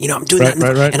nothing on it. I'm doing that,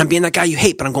 and I'm being that guy you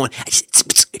hate, but I'm going,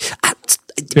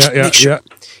 yeah.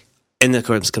 And the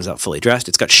corpse comes out fully dressed.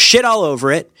 It's got shit all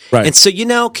over it. Right. And so,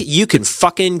 you can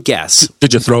fucking guess.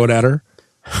 Did you throw it at her?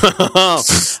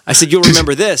 I said, you'll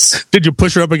remember this. Did you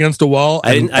push her up against a wall?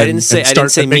 I didn't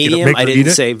say medium. I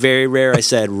didn't say very rare. I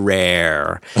said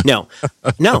rare. No,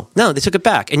 they took it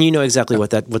back. And you know exactly what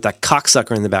that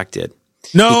cocksucker in the back did.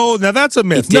 No, now that's a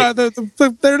myth. No,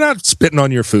 they're not spitting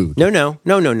on your food. No.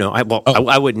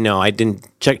 I wouldn't know. I didn't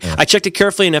check. I checked it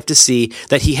carefully enough to see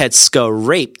that he had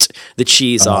scraped the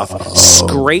cheese off,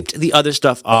 scraped the other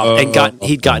stuff off, and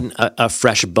he'd gotten a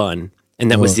fresh bun,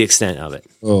 and that was the extent of it.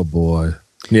 Oh boy.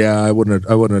 Yeah, I wouldn't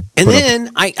have. And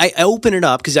then I open it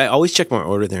up because I always check my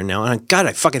order there now. And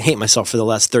I fucking hate myself for the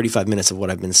last 35 minutes of what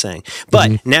I've been saying.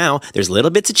 But now there's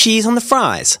little bits of cheese on the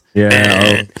fries.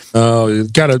 Yeah. You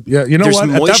gotta. Yeah. You know there's what?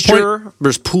 Moisture. At that point,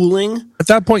 there's pooling. At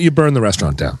that point, you burn the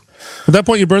restaurant down. At that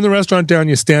point, you burn the restaurant down.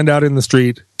 You stand out in the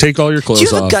street, take all your clothes off.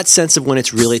 Do you have a gut sense of when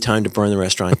it's really time to burn the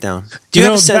restaurant down? Do you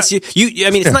have a sense?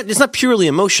 It's not purely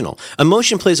emotional.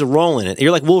 Emotion plays a role in it. You're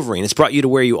like Wolverine. It's brought you to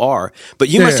where you are, but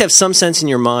you must have some sense in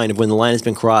your mind of when the line has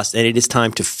been crossed and it is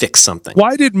time to fix something.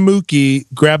 Why did Mookie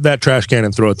grab that trash can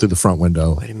and throw it through the front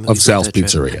window of Sal's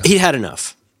Pizzeria? He had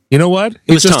enough. You know what?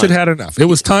 He just had enough. It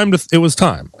was time. It was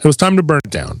time to burn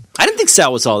it down. I didn't think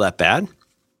Sal was all that bad.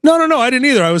 No, I didn't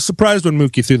either. I was surprised when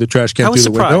Mookie threw the trash can through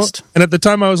the window. And at the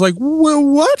time, I was like, well,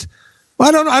 what? I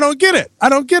don't get it. I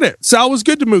don't get it. Sal was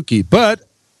good to Mookie, but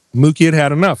Mookie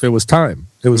had enough. It was time.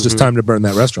 It was just time to burn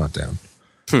that restaurant down.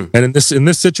 And in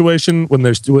this situation, when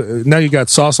now you got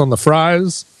sauce on the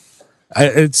fries,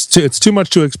 it's too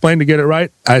much to explain to get it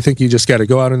right. I think you just got to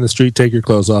go out in the street, take your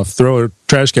clothes off, throw a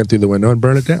trash can through the window, and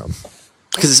burn it down.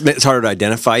 Because it's harder to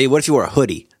identify you. What if you wore a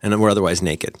hoodie and were otherwise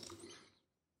naked?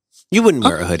 You wouldn't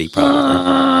wear a hoodie,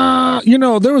 probably.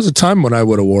 There was a time when I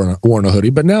would have worn a hoodie,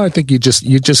 but now I think you just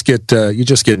get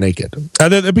naked.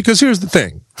 Because here's the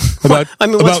thing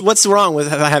what's wrong with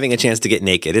having a chance to get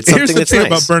naked? It's something that's nice. Here's the thing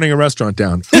about burning a restaurant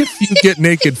down. If you get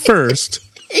naked first,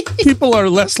 people are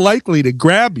less likely to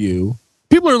grab you.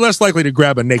 People are less likely to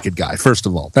grab a naked guy. First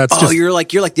of all, you're like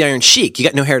the Iron Sheik. You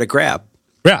got no hair to grab.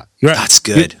 Yeah, you're right. That's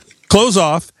good. Clothes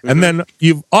off, and then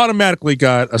you've automatically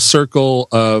got a circle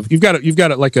of you've got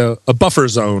it like a buffer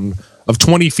zone of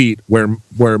 20 feet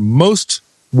where most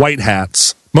white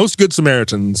hats, most Good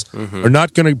Samaritans are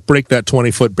not going to break that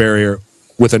 20-foot barrier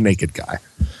with a naked guy.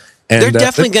 And they're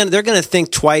definitely they're going to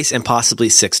think twice and possibly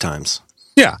 6 times.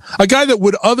 Yeah, a guy that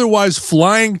would otherwise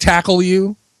flying tackle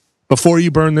you before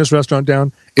you burn this restaurant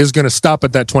down is going to stop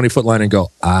at that 20-foot line and go,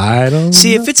 I don't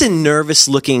See, know. If it's a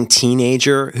nervous-looking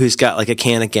teenager who's got like a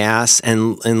can of gas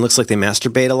and looks like they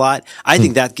masturbate a lot, I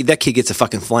think that kid gets a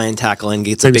fucking flying tackle and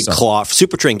gets a big claw.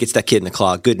 Super Train gets that kid in the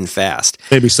claw good and fast.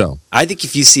 Maybe so. I think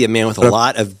if you see a man with a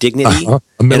lot of dignity and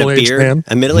a beard,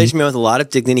 a middle-aged man with a lot of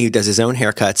dignity who does his own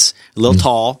haircuts, a little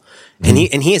tall, and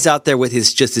he is out there with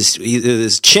his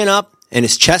chin up and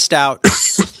his chest out,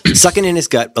 sucking in his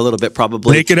gut a little bit,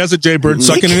 probably. Naked as a jaybird,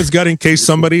 sucking in his gut in case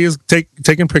somebody is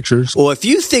taking pictures. Well, if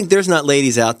you think there's not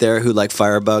ladies out there who like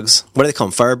firebugs, what do they call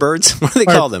them? Firebirds? What do they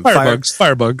call them? Firebugs.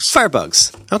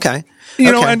 Firebugs. Okay.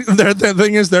 And the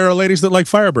thing is, there are ladies that like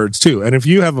firebirds too. And if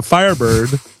you have a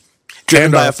firebird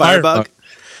driven by a firebug,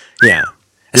 yeah.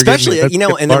 Especially, and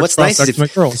then what's nice is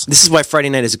this is why Friday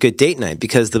night is a good date night,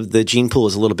 because the gene pool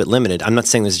is a little bit limited. I'm not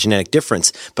saying there's a genetic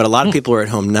difference, but a lot of people are at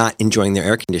home not enjoying their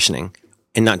air conditioning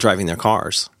and not driving their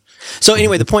cars. So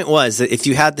anyway, the point was that if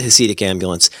you had the Hasidic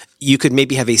ambulance, you could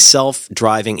maybe have a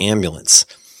self-driving ambulance.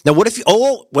 Now,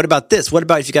 what about this? What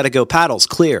about if you got to go paddles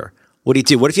clear? What do you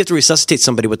do? What if you have to resuscitate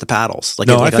somebody with the paddles?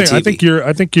 I think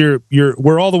you're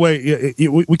we're all the way.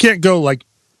 We can't go like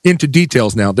into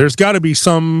details now. There's got to be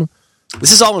some.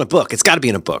 This is all in a book. It's got to be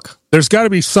in a book. There's got to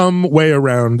be some way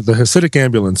around the Hasidic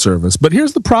ambulance service. But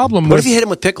here's the problem. What if you hit him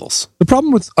with pickles? The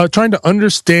problem with trying to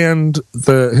understand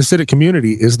the Hasidic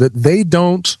community is that they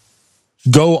don't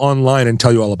go online and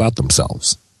tell you all about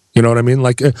themselves. You know what I mean?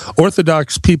 Like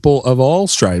Orthodox people of all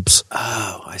stripes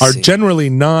are generally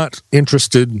not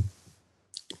interested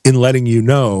in letting you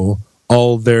know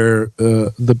all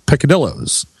the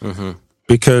peccadillos.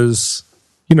 Because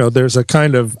there's a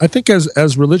kind of, I think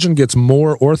as religion gets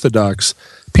more orthodox,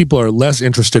 people are less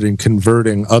interested in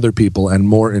converting other people and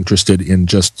more interested in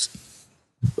just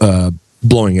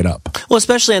blowing it up. Well,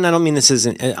 especially, and I don't mean this as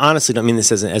honestly don't mean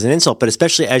this as an insult, but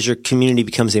especially as your community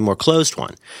becomes a more closed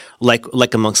one,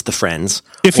 like amongst the Friends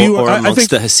or amongst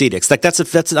the Hasidics. Like that's I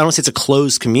don't say it's a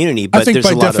closed community, but I think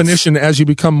by definition, as you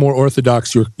become more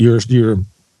orthodox, your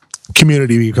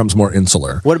community becomes more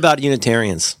insular. What about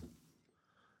Unitarians?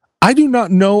 I do not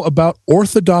know about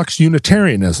Orthodox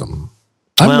Unitarianism.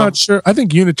 I'm not sure. I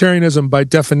think Unitarianism, by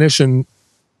definition,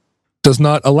 does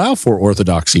not allow for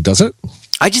orthodoxy, does it?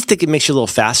 I just think it makes you a little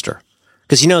faster.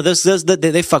 Because,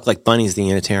 they fuck like bunnies, the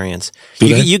Unitarians.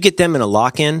 You get them in a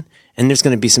lock-in, and there's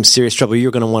going to be some serious trouble.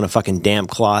 You're going to want a fucking damp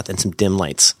cloth and some dim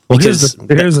lights. Well, here's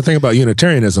the thing about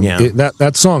Unitarianism. Yeah.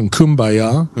 That song,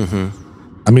 Kumbaya,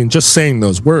 I mean, just saying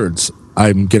those words,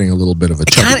 I'm getting a little bit of a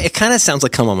chuckle. It kind of sounds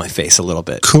like come on my face a little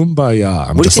bit.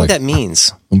 Kumbaya. What do you think that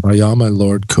means? Kumbaya, my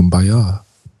lord. Kumbaya.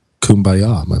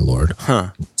 Kumbaya, my lord. Huh.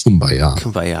 Kumbaya.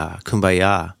 Kumbaya.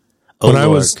 Kumbaya. When I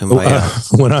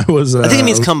was, I think it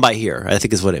means come by here, I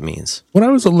think is what it means. When I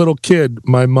was a little kid,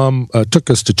 my mom took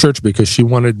us to church because she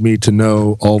wanted me to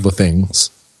know all the things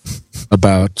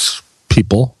about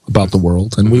people, about the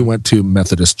world. And we went to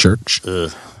Methodist church.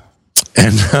 Ugh.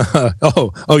 And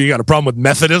you got a problem with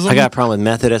Methodism? I got a problem with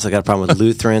Methodists. I got a problem with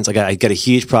Lutherans. I got a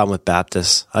huge problem with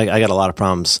Baptists. I got a lot of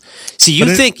problems. See,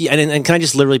 and can I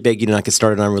just literally beg you to not get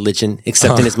started on religion,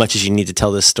 except in as much as you need to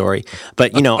tell this story?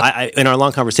 But I in our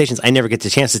long conversations, I never get the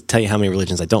chance to tell you how many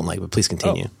religions I don't like. But please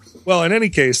continue. Well, in any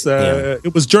case,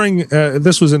 it was during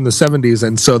this was in the 70s,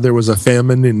 and so there was a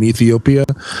famine in Ethiopia,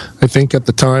 I think, at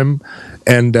the time,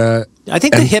 and I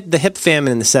think the hip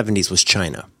famine in the 70s was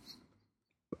China.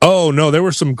 Oh no, there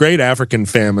were some great African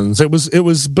famines. It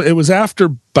was after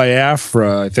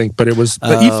Biafra, I think, but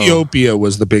Ethiopia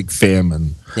was the big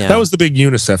famine. Yeah. That was the big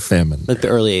UNICEF famine, like the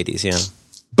early 80s. Yeah,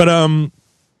 but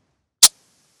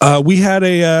we had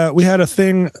a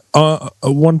thing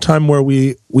one time where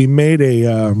we made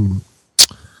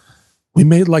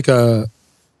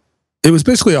it was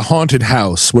basically a haunted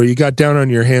house where you got down on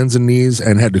your hands and knees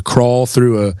and had to crawl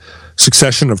through a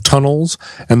succession of tunnels,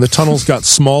 and the tunnels got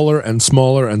smaller and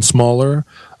smaller and smaller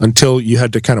until you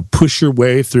had to kind of push your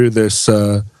way through this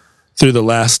through the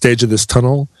last stage of this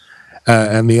tunnel.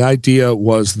 and the idea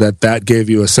was that gave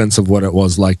you a sense of what it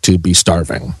was like to be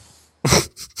starving.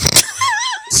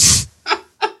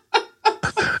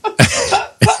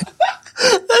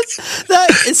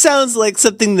 It sounds like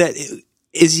something that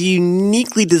is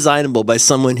uniquely designable by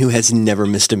someone who has never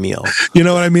missed a meal. You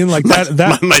know what I mean? Like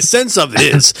that. My sense of it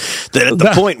is that at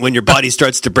the point when your body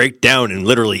starts to break down and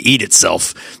literally eat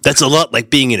itself, that's a lot like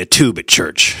being in a tube at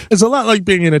church. It's a lot like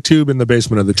being in a tube in the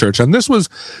basement of the church. And this was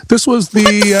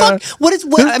the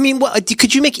fuck?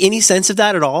 Could you make any sense of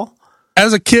that at all?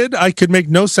 As a kid, I could make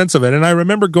no sense of it. And I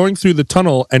remember going through the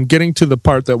tunnel and getting to the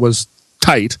part that was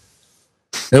tight.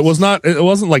 It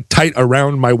wasn't like tight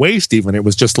around my waist even. It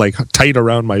was just like tight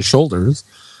around my shoulders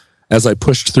as I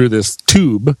pushed through this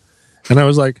tube. And I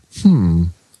was like,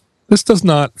 this does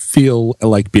not feel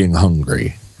like being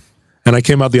hungry. And I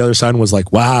came out the other side and was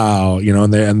like, wow,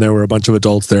 and there were a bunch of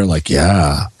adults there like,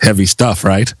 yeah, heavy stuff,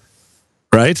 right?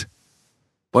 Right?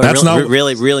 Boy, that's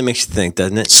really makes you think,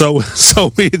 doesn't it? So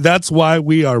that's why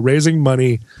we are raising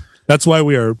money. That's why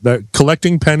we are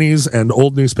collecting pennies and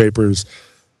old newspapers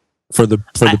for the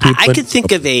people. I could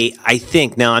think of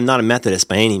now I'm not a Methodist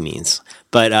by any means,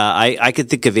 but I could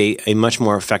think of a much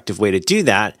more effective way to do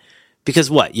that, because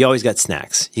you always got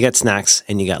snacks. You got snacks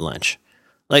and you got lunch.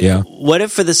 What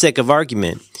if, for the sake of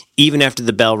argument, even after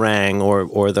the bell rang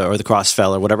or the cross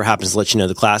fell or whatever happens to let you know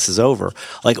the class is over,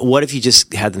 what if you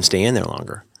just had them stay in there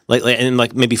longer,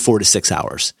 like maybe 4 to 6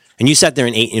 hours, and you sat there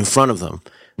and ate in front of them.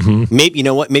 Mm-hmm. Maybe, you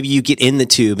know what? Maybe you get in the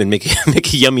tube and make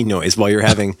a yummy noise while you're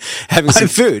having some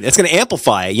food. It's going to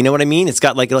amplify it. You know what I mean? It's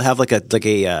got it'll have a plate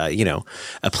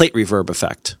reverb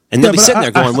effect, and they'll be sitting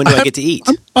there going, "When do I get to eat?"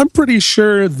 I'm pretty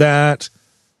sure that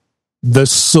the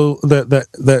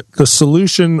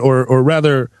solution, or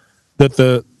rather, that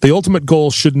the ultimate goal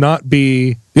should not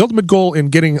be the ultimate goal in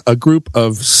getting a group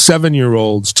of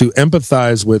 7-year-olds to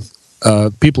empathize with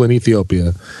people in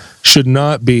Ethiopia should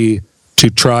not be to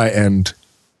try and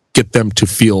get them to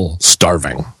feel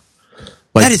starving.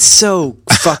 That is so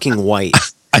fucking white.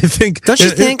 I think. Don't you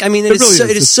think? I mean, it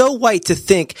is so white to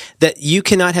think that you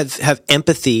cannot have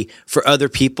empathy for other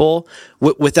people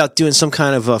without doing some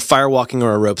kind of a firewalking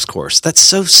or a ropes course. That's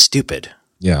so stupid.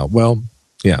 Yeah. Well.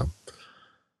 Yeah.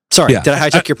 Sorry. Yeah. Did I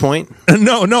hijack your point?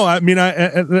 No. I mean,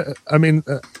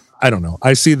 I don't know.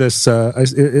 I see this.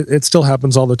 It still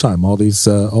happens all the time. All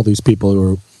these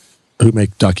people who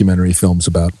make documentary films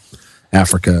about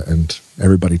Africa, and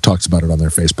everybody talks about it on their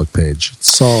Facebook page.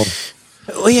 It's all.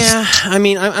 Well, yeah. I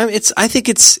mean, I think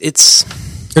it's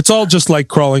all just like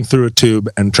crawling through a tube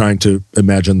and trying to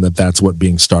imagine that that's what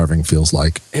being starving feels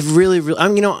like. It really.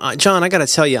 John, I got to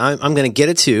tell you, I'm going to get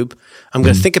a tube. I'm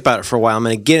going to think about it for a while. I'm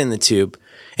going to get in the tube,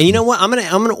 and you know what? I'm going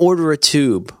to order a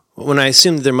tube. When I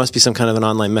assume there must be some kind of an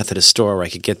online Methodist store where I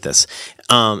could get this.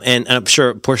 And I'm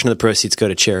sure a portion of the proceeds go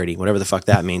to charity, whatever the fuck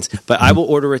that means. But I will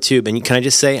order a tube. And can I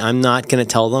just say, I'm not going to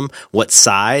tell them what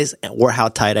size or how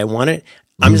tight I want it.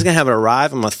 I'm just going to have it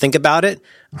arrive. I'm going to think about it.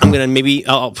 I'm going to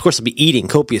of course, I'll be eating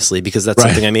copiously because that's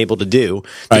something I'm able to do.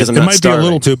 Because I'm not might starving. Be a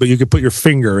little tube, but you could put your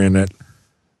finger in it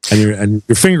and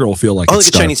your finger will feel like it's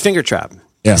like a Chinese finger trap.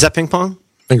 Yeah. Is that ping pong?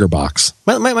 Finger box.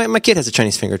 My kid has a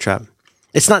Chinese finger trap.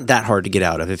 It's not that hard to get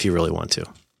out of if you really want to.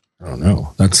 I don't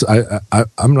know.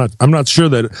 I'm not sure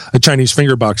that a Chinese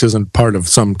finger box isn't part of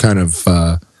some kind of.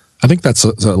 I think that's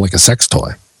like a sex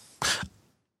toy.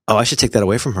 Oh, I should take that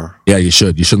away from her. Yeah, you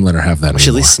should. You shouldn't let her have that. We should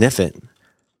at least sniff it.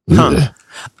 Huh.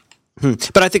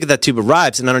 But I think if that tube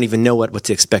arrives, and I don't even know what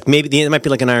to expect. Maybe it might be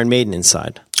like an Iron Maiden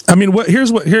inside. I mean,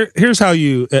 here's how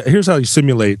you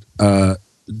simulate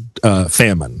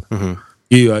famine. Mm-hmm.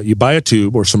 You buy a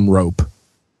tube or some rope.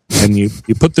 And you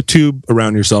put the tube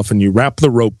around yourself and you wrap the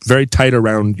rope very tight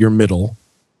around your middle,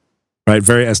 right?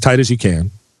 Very as tight as you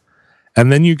can.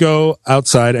 And then you go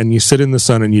outside and you sit in the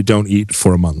sun and you don't eat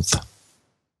for a month.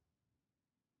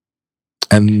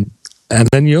 And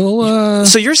then you'll.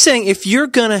 So you're saying if you're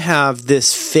gonna have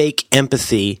this fake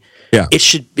empathy, it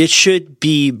should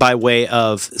be by way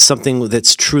of something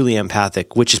that's truly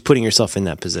empathic, which is putting yourself in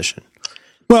that position.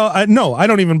 Well, no, I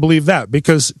don't even believe that,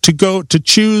 because to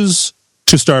choose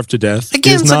to starve to death.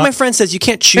 Again, it's like my friend says, you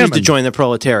can't choose to join the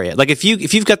proletariat. Like if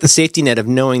you've got the safety net of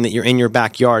knowing that you're in your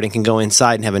backyard and can go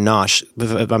inside and have a nosh.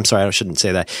 I'm sorry, I shouldn't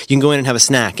say that. You can go in and have a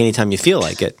snack anytime you feel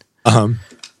like it.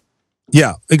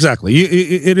 Yeah, exactly.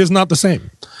 It is not the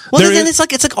same. Well, then it's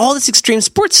like all this extreme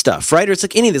sports stuff, right? Or it's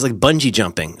like any of this, like bungee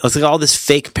jumping. It's like all this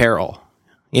fake peril.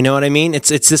 You know what I mean? It's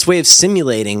this way of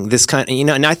simulating this kind of,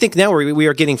 and I think now we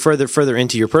are getting further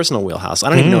into your personal wheelhouse. I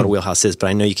don't even know what a wheelhouse is, but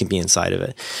I know you can be inside of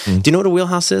it. Do you know what a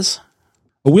wheelhouse is?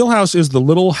 A wheelhouse is the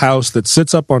little house that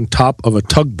sits up on top of a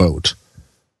tugboat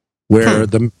where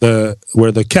the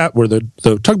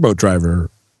tugboat driver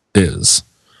is.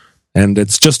 And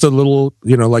it's just a little,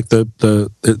 like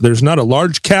there's not a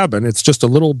large cabin. It's just a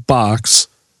little box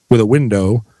with a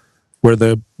window where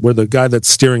the guy that's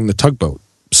steering the tugboat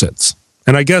sits.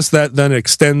 And I guess that then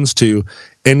extends to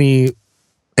any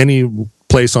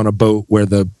place on a boat where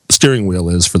the steering wheel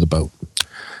is for the boat.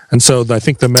 And so I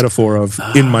think the metaphor of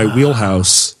in my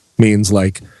wheelhouse means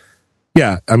like,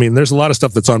 yeah, I mean, there's a lot of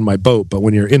stuff that's on my boat, but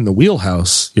when you're in the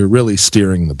wheelhouse, you're really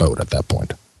steering the boat at that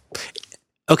point.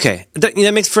 Okay, that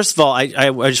makes. First of all, I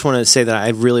just want to say that I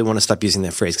really want to stop using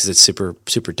that phrase because it's super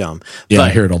super dumb. Yeah, but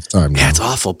I hear it all the time. Yeah, it's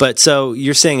awful. But so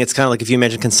you're saying it's kind of like if you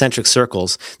imagine concentric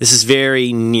circles. This is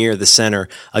very near the center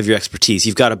of your expertise.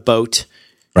 You've got a boat,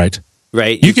 right?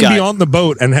 You can be on the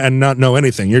boat and not know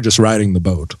anything. You're just riding the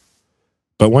boat.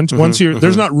 But once you're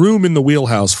there's not room in the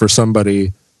wheelhouse for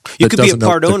somebody. You could be a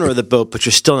part owner of the boat, but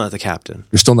you're still not the captain.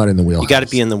 You're still not in the wheelhouse. You got to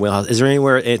be in the wheelhouse. Is there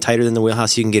anywhere tighter than the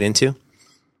wheelhouse you can get into?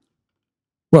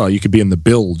 Well, you could be in the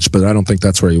bilge, but I don't think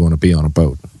that's where you want to be on a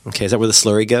boat. Okay, is that where the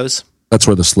slurry goes? That's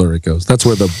where the slurry goes. That's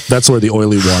where the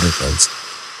oily water goes.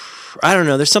 I don't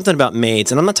know. There's something about maids,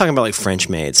 and I'm not talking about like French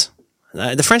maids.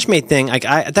 The French maid thing, you're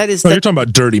talking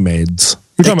about dirty maids.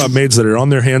 You're talking about maids that are on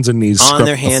their hands and knees,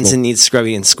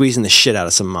 scrubbing and squeezing the shit out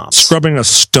of some mops, scrubbing a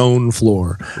stone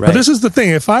floor. Right. But this is the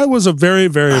thing: if I was a very,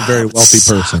 very, very wealthy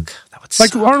person,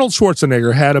 like Arnold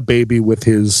Schwarzenegger had a baby with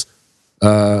his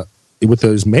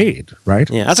maid, right?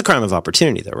 Yeah, that's a crime of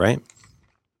opportunity, though, right?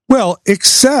 Well,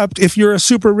 except if you're a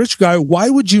super rich guy, why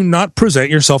would you not present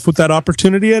yourself with that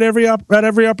opportunity at every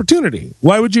opportunity?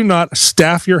 Why would you not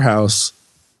staff your house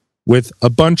with a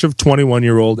bunch of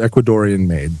 21-year-old Ecuadorian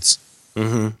maids?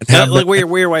 Mm-hmm. Like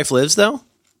where your wife lives, though?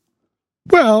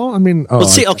 Well, I mean... now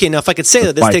if I could say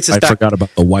that, this takes us back... I forgot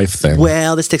about the wife thing.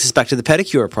 Well, this takes us back to the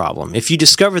pedicure problem. If you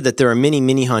discover that there are many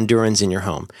Hondurans in your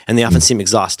home, and they often seem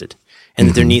exhausted, and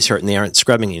that their knees hurt and they aren't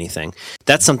scrubbing anything,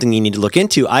 that's something you need to look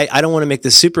into. I don't want to make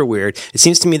this super weird. It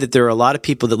seems to me that there are a lot of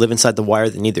people that live inside the wire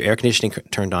that need their air conditioning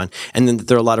turned on, and then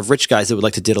there are a lot of rich guys that would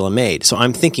like to diddle a maid. So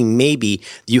I'm thinking maybe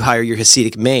you hire your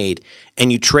Hasidic maid,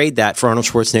 and you trade that for Arnold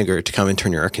Schwarzenegger to come and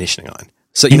turn your air conditioning on.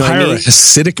 So you know hire what I mean? A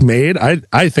Hasidic maid?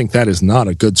 I think that is not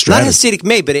a good strategy. Not a Hasidic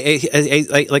maid, but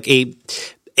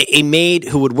a maid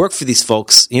who would work for these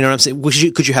folks. You know what I'm saying?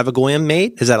 Could you have a Goyim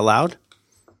maid? Is that allowed?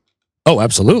 Oh,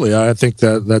 absolutely. I think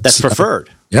that's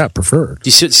preferred. Yeah, preferred.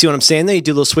 You see what I'm saying there? You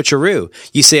do a little switcheroo.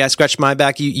 You say, I scratch my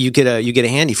back, you get a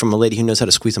handy from a lady who knows how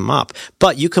to squeeze a mop.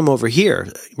 But you come over here,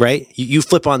 right? You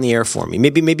flip on the air for me.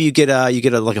 Maybe you get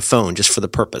a phone just for the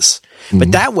purpose. Mm-hmm.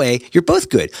 But that way, you're both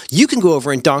good. You can go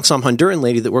over and donk some Honduran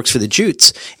lady that works for the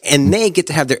Jutes, and they get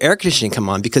to have their air conditioning come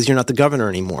on because you're not the governor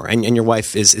anymore, and your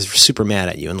wife is super mad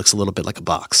at you and looks a little bit like a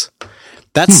box.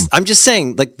 I'm just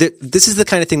saying, like, this is the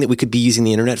kind of thing that we could be using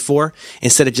the internet for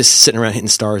instead of just sitting around hitting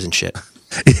stars and shit.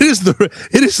 It is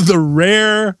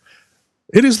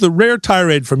the rare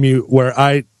tirade from you where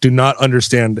I do not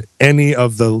understand any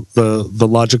of the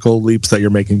logical leaps that you're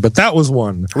making. But that was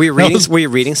one. Were you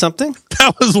reading something?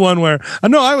 That was one where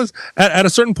I was at a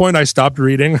certain point. I stopped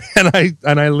reading and I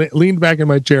leaned back in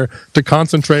my chair to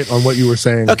concentrate on what you were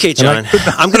saying. Okay, John,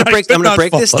 I'm going to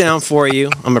break this down for you.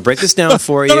 I'm going to break this down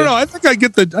for you. No. I think I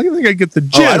get the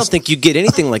gist. Oh, I don't think you get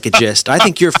anything like a gist. I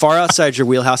think you're far outside your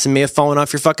wheelhouse and may have fallen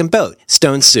off your fucking boat.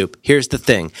 Stone soup. Here's the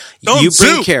thing. You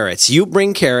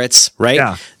bring carrots, right?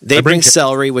 Yeah. They bring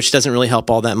celery, which doesn't really help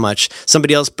all that much.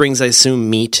 Somebody else brings, I assume,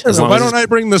 meat. Why don't I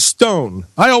bring the stone?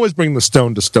 I always bring the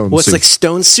stone to stone soup. Well, it's like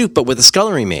stone soup, but with a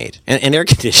scullery maid and air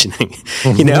conditioning.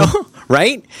 Mm-hmm. You know?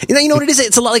 Right? You know what it is?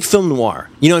 It's a lot like film noir.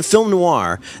 You know, in film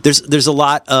noir, there's a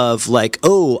lot of like,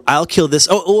 oh, I'll kill this.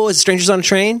 Oh, is Strangers on a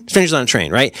Train? Strangers on a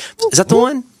Train, right? Is that the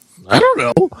one? I don't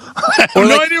know. I have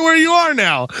no idea where you are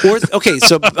now. Okay,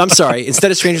 so I'm sorry.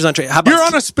 Instead of Strangers on a Train, how about... You're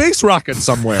on a space rocket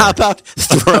somewhere. How about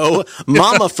throw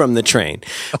Mama from the train?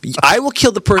 I will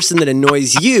kill the person that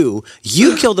annoys you.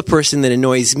 You kill the person that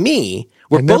annoys me.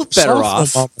 We're both better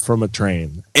off. From a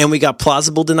train. And we got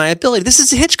plausible deniability. This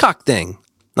is a Hitchcock thing.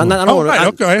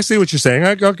 Okay, I see what you're saying.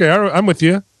 I'm with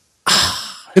you.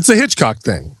 It's a Hitchcock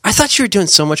thing. I thought you were doing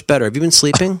so much better. Have you been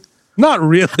sleeping? Not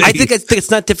really. I think it's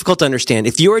not difficult to understand.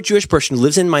 If you're a Jewish person who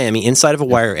lives in Miami inside of a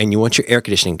wire and you want your air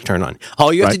conditioning to turn on,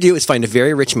 all you have to do is find a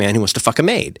very rich man who wants to fuck a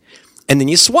maid. And then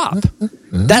you swap.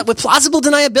 That with plausible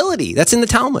deniability. That's in the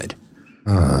Talmud.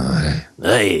 I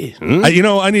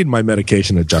need my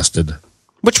medication adjusted.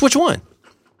 Which one?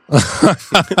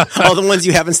 All the ones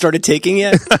you haven't started taking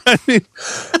yet?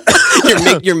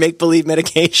 Your make-believe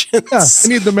medications? Yeah, I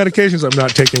need the medications I'm not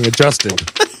taking adjusted.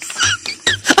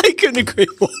 I couldn't agree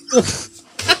more.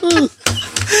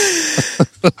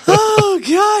 Oh,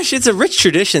 gosh, it's a rich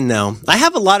tradition, though. I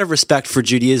have a lot of respect for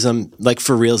Judaism, like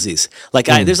for realsies. Like,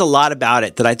 there's a lot about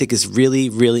it that I think is really,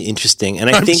 really interesting. And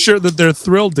I'm think sure that they're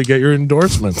thrilled to get your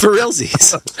endorsement. For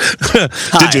realsies.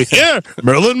 Did you hear?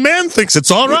 Merlin Mann thinks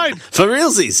it's all right. For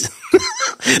realsies.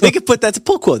 They could put that's a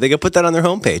pull quote. They could put that on their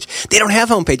homepage. They don't have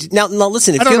homepage. Now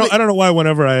listen. If I don't know why.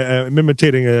 Whenever I'm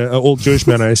imitating an old Jewish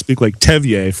man, I speak like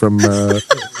Tevye from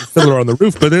Fiddler on the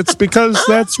Roof. But it's because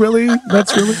that's really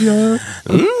a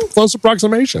close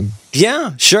approximation.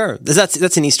 Yeah, sure.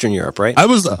 That's in Eastern Europe, right? I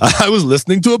was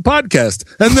listening to a podcast,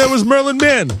 and there was Merlin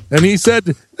Mann, and he said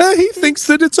he thinks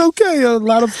that it's okay. A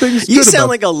lot of things. You sound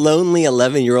like a lonely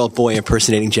 11-year-old boy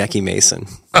impersonating Jackie Mason.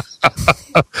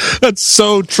 That's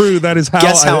so true. That is how.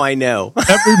 Guess how I know.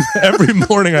 every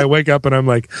morning I wake up and I'm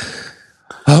like,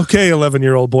 okay,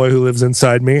 11-year-old boy who lives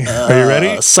inside me. Are you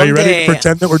ready? Someday, are you ready to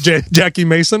pretend that we're Jackie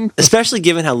Mason? Especially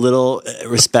given how little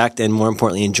respect and, more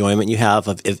importantly, enjoyment you have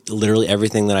of literally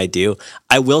everything that I do.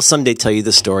 I will someday tell you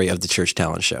the story of the Church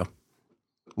Talent Show.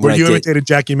 Where you imitated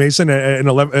Jackie Mason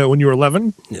when you were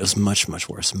 11? It was much, much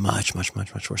worse. Much, much,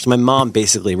 much, much worse. My mom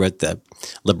basically wrote the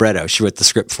libretto. She wrote the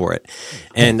script for it.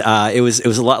 And it was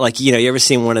a lot like, you ever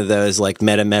seen one of those like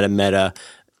meta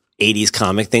 80s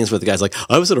comic things where the guy's like,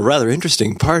 I was at a rather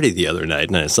interesting party the other night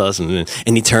and I saw something,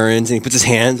 and he turns and he puts his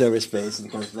hands over his face and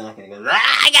he comes back and he goes,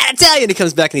 I gotta tell you, and he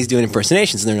comes back and he's doing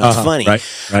impersonations and they're not funny. Right.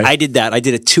 I did that. I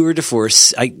did a tour de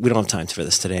force. We don't have time for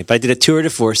this today, but I did a tour de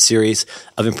force series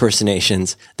of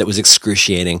impersonations that was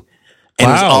excruciating. And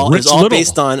wow, it was all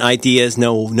based on ideas.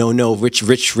 No,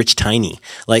 rich, tiny.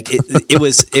 Like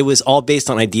it was all based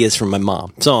on ideas from my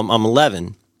mom. So I'm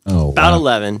 11, about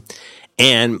 11.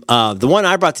 And the one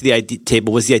I brought to the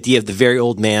table was the idea of the very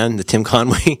old man that Tim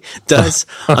Conway does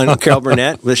on Carol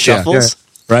Burnett with shuffles.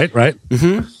 Yeah. Right.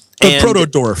 Mm-hmm. The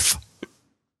proto-dwarf.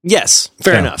 Yes,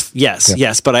 fair enough.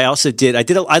 Yes. But I also did a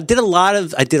lot of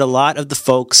the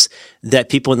folks that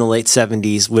people in the late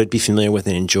 70s would be familiar with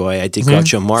and enjoy. I did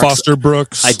Groucho Marx, Foster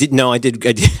Brooks. I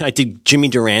did Jimmy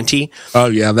Durante. Oh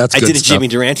yeah, that's good I did stuff. a Jimmy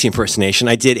Durante impersonation.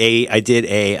 I did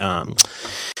a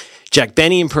Jack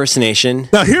Benny impersonation.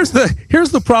 Now here's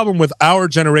the problem with our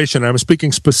generation. I'm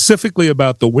speaking specifically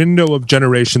about the window of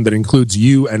generation that includes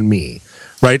you and me.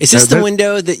 Right? Is this the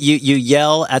window that you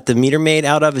yell at the meter maid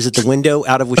out of? Is it the window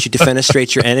out of which you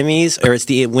defenestrate your enemies, or it's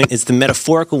the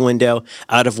metaphorical window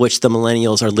out of which the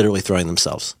millennials are literally throwing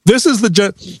themselves? This is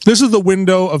the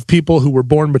window of people who were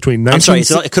born between. I'm sorry.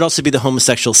 It could also be the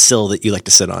homosexual sill that you like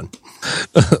to sit on.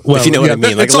 Well, if you know what I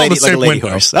mean, like a lady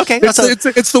horse. Okay,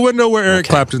 it's the window where Eric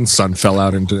Clapton's son fell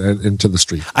out into the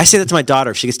street. I say that to my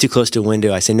daughter. If she gets too close to a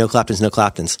window, I say no Claptons, no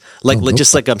Claptons.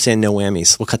 Just like I'm saying no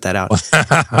whammies. We'll cut that out.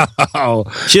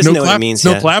 She doesn't know what it means.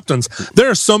 No Claptons. There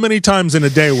are so many times in a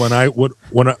day when I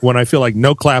feel like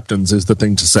no Claptons is the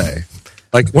thing to say.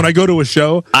 Like when I go to a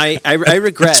show, I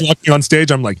regret walking on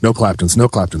stage. I'm like, no Claptons, no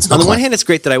Claptons. On the one hand, it's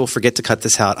great that I will forget to cut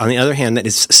this out. On the other hand, that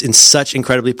is in such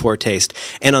incredibly poor taste.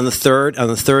 And on the third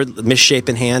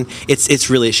misshapen hand, it's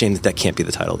really a shame that can't be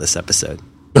the title of this episode.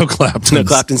 No Claptons. No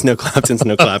Claptons, no Claptons,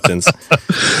 no Claptons.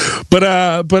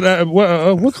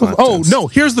 No,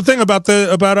 here's the thing about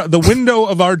the window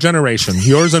of our generation,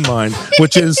 yours and mine,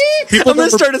 which is people. I'm going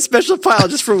to start a special pile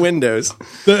just for Windows.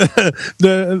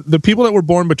 The people that were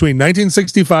born between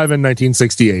 1965 and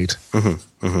 1968.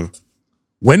 Mm-hmm, mm-hmm.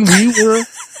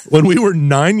 When we were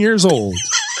 9 years old,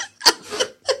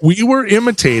 we were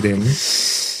imitating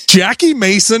Jackie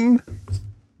Mason.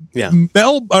 Yeah,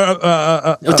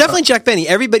 definitely Jack Benny.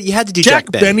 Everybody, you had to do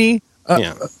Jack Benny.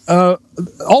 All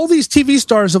these TV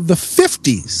stars of the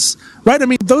 50s, right? I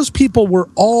mean, those people were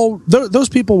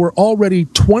already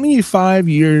 25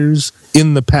 years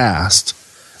in the past.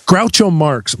 Groucho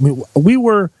Marx. I mean,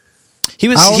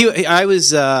 I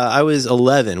was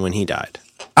 11 when he died.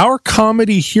 Our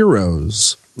comedy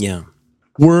heroes. Yeah.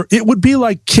 It would be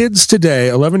like kids today,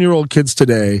 11-year-old kids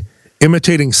today,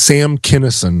 imitating Sam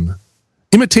Kinison.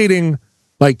 Imitating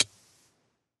like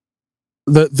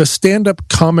the stand-up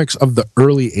comics of the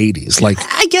early 80s. Like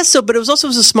I guess so, but it was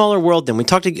a smaller world then. We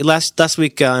talked last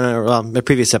week on a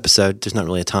previous episode. There's not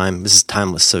really a time. This is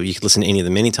timeless, so you can listen to any of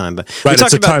them anytime. But right, we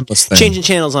talked about thing. Changing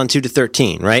channels on 2 to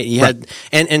 13, right? You had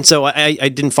and so I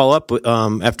didn't follow up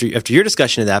after your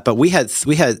discussion of that, but we had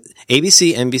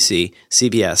ABC, NBC,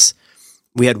 CBS.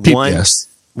 We had PBS. One.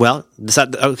 Well,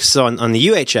 so on the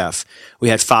UHF, we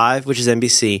had 5, which is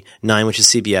NBC, 9, which is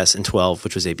CBS, and 12,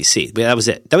 which was ABC. That was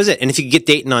it. And if you could get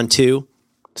Dayton on 2,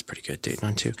 it's pretty good, Dayton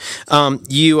on 2.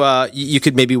 You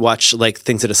could maybe watch like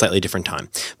things at a slightly different time.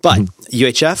 But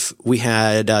UHF, we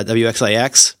had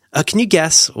WXIX. Can you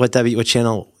guess what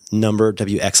channel number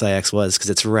WXIX was? Because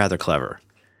it's rather clever.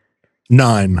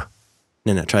 9.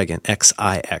 No, try again.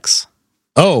 XIX.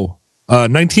 Oh,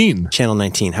 19. Channel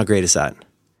 19. How great is that?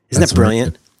 Isn't that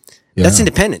brilliant? Right. Yeah. That's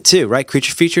independent too, right?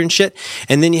 Creature feature and shit.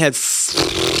 And then you had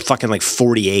fucking like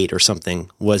 48 or something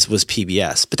was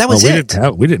PBS, but that was it.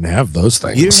 We didn't have those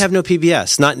things. You didn't have no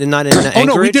PBS, not in Anchorage. Oh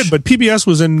no, we did, but PBS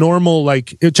was in normal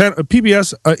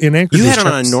PBS in Anchorage. You had it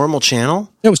on a normal channel.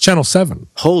 It was channel 7.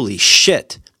 Holy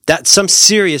shit! That's some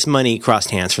serious money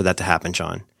crossed hands for that to happen,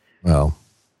 John. Well,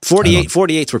 48's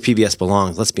where PBS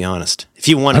belongs. Let's be honest. If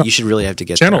you want it, you should really have to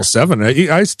get channel there. 7.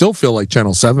 I still feel like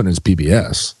channel 7 is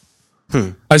PBS.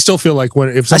 I still feel like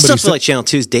like Channel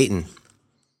 2 is Dayton.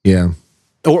 Yeah.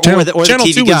 Or the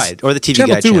TV Guide. Or the TV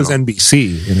Channel Guide 2 channel. was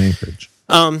NBC in Anchorage.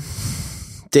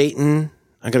 Dayton.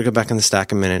 I got to go back in the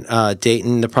stack a minute.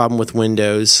 Dayton, the problem with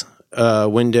Windows. So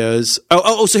here's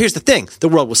the thing. The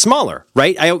world was smaller,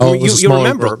 right? You'll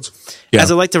remember. World. Yeah. As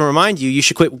I like to remind you, we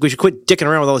should quit dicking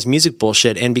around with all this music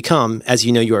bullshit and become, as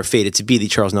you know, you are fated to be the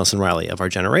Charles Nelson Riley of our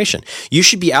generation. You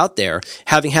should be out there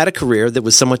having had a career that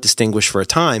was somewhat distinguished for a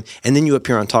time, and then you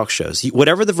appear on talk shows.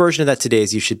 Whatever the version of that today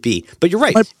is, you should be. But you're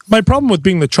right. My problem with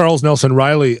being the Charles Nelson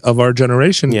Riley of our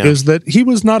generation is that he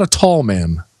was not a tall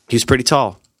man. He was pretty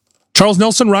tall. Charles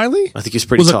Nelson Riley? I think he was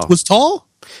pretty tall. Was tall?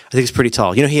 I think he's pretty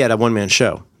tall. You know, he had a one-man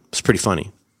show. It's pretty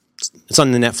funny. It's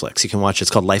on the Netflix. You can watch it.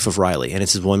 It's called Life of Riley, and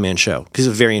it's his one-man show. He's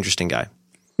a very interesting guy.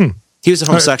 He was a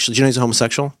homosexual. Do you know he's a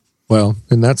homosexual? Well,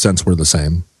 in that sense, we're the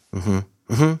same.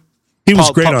 He was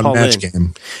great on Match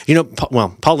Game. You know,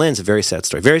 Paul Lynn's a very sad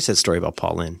story. Very sad story about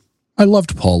Paul Lynn. I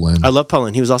loved Paul Lynn. I love Paul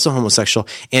Lynn. He was also homosexual,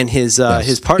 and his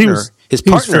partner, he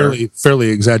was fairly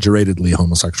exaggeratedly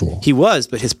homosexual. He was,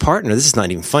 but his partner. This is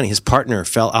not even funny. His partner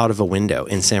fell out of a window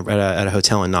at a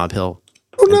hotel in Nob Hill.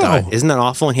 Oh no! Died. Isn't that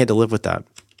awful? And he had to live with that.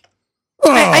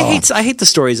 Oh. I hate the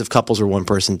stories of couples where one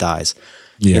person dies.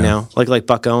 Yeah. You know, like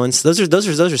Buck Owens. Those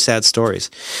are sad stories.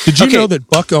 Did you know that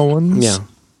Buck Owens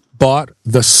bought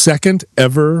the second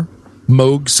ever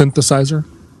Moog synthesizer?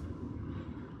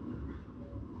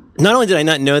 Not only did I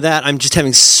not know that, I'm just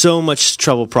having so much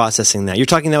trouble processing that. You're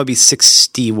talking that would be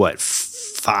 60,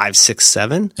 5, 6,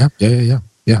 7?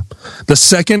 Yeah. The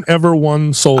second ever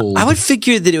one sold. I would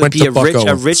figure that it would be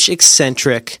a rich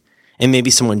eccentric and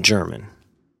maybe someone German.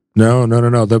 No.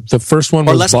 The first one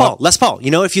was Les Paul.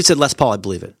 You know, if you said Les Paul, I'd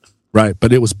believe it. Right,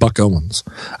 but it was Buck Owens.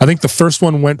 I think the first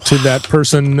one went to that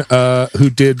person who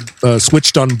did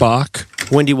Switched on Bach.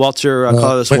 Wendy Walter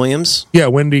Carlos Williams. Yeah,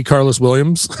 Wendy Carlos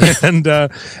Williams. and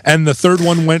the third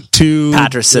one went to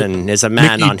Patterson is a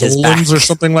man Mickey on his Dolenz back. Or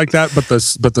something like that. But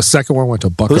the second one went to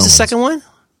Buck Owens. Who was the second one?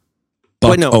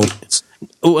 Buck Owens.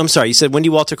 Oh, I'm sorry. You said Wendy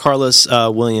Walter Carlos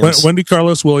Williams. Wendy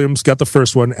Carlos Williams got the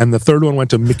first one, and the third one went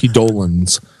to Mickey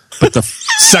Dolenz. But the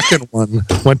second one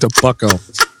went to Buck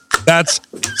Owens.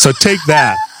 So take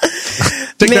that.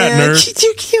 Take that,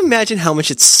 nerd. Can you imagine how much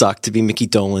it sucked to be Mickey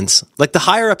Dolenz? Like, the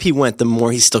higher up he went, the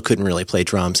more he still couldn't really play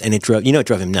drums, and it drove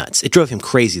him nuts. It drove him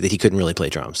crazy that he couldn't really play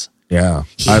drums. Yeah,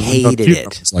 he hated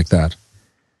it. Like that.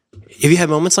 Have you had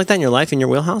moments like that in your life, in your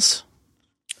wheelhouse?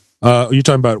 Are you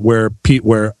talking about where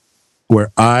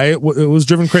I was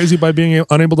driven crazy by being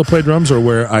unable to play drums, or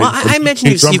where I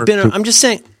imagine you've been. I'm just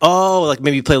saying. Oh, like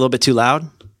maybe you play a little bit too loud.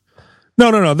 No.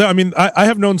 I mean, I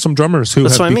have known some drummers who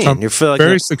have become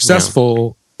very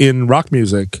successful in rock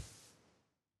music,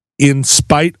 in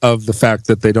spite of the fact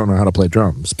that they don't know how to play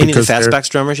drums. Any of the Fastbacks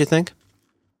drummers, you think?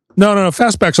 No.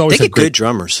 Fastbacks always had good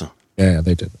drummers. Yeah,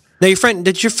 they did. Now,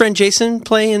 did your friend Jason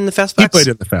play in the Fastbacks? He played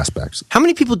in the Fastbacks. How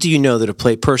many people do you know that have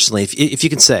played personally? If you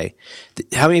can say,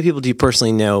 how many people do you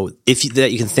personally know that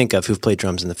you can think of who've played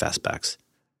drums in the Fastbacks?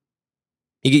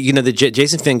 You know the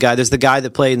Jason Finn guy. There's the guy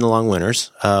that played in the Long Winters.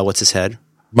 What's his head?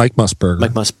 Mike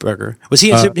Musburger. Was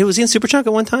he in Superchunk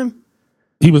at one time?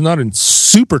 He was not in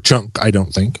Superchunk, I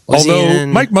don't think. Although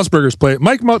Mike Musburger's played.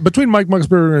 Between Mike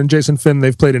Musburger and Jason Finn,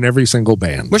 they've played in every single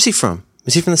band. Where's he from?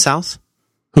 Is he from the South?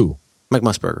 Who? Mike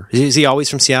Musburger. Is he always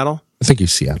from Seattle? I think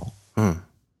he's Seattle. Duff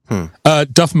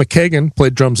McKagan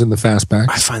played drums in the Fastbacks.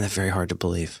 I find that very hard to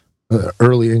believe.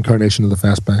 Early incarnation of the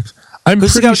Fastbacks.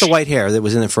 Who's the guy with the white hair that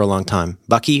was in it for a long time?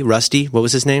 Bucky? Rusty? What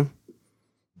was his name?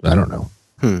 I don't know.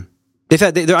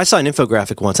 I saw an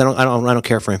infographic once. I don't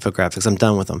care for infographics. I'm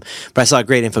done with them. But I saw a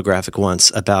great infographic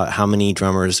once about how many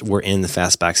drummers were in the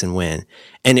Fastbacks and when,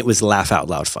 and it was laugh out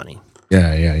loud funny.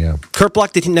 Yeah. Kurt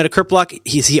Bloch, Kurt Bloch,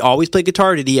 he always played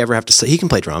guitar? Or did he ever have to? He can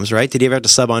play drums, right? Did he ever have to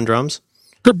sub on drums?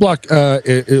 Kurt Bloch,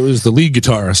 it was the lead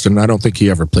guitarist, and I don't think he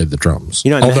ever played the drums.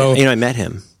 I met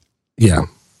him. Yeah.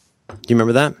 Do you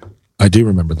remember that? I do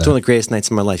remember that. It's one of the greatest nights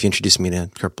of my life. You introduced me to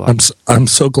Kurt Bloch. I'm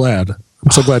so glad.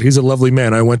 He's a lovely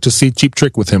man. I went to see Cheap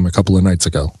Trick with him a couple of nights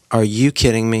ago. Are you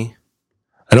kidding me?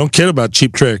 I don't kid about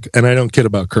Cheap Trick, and I don't kid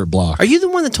about Kurt Bloch. Are you the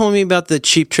one that told me about the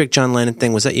Cheap Trick John Lennon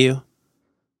thing? Was that you?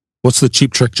 What's the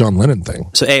Cheap Trick John Lennon thing?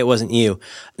 So it wasn't you.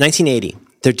 1980.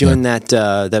 They're doing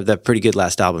that pretty good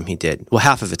last album he did. Well,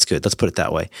 half of it's good. Let's put it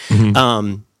that way.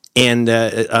 Mm-hmm. And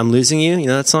I'm Losing You. You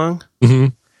know that song?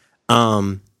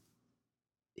 Mm-hmm.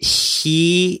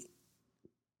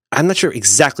 I'm not sure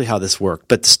exactly how this worked,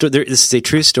 but this is a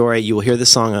true story. You will hear the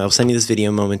song. I'll send you this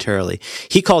video momentarily.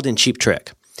 He called in Cheap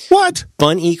Trick. What?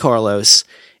 Bun E. Carlos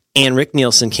and Rick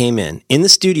Nielsen came in. In the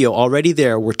studio already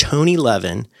there were Tony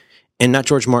Levin and not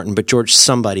George Martin, but George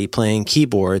somebody playing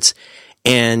keyboards.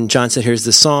 And John said, here's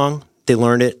the song. They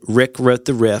learned it. Rick wrote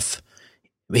the riff.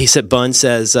 He said, Bun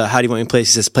says, how do you want me to play? He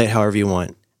says, play it however you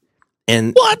want.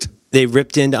 And what? They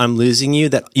ripped into I'm Losing You.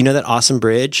 That, you know, that awesome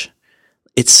bridge?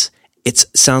 It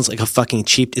sounds like a fucking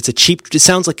cheap, it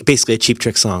sounds like basically a Cheap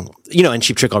Trick song. You know, and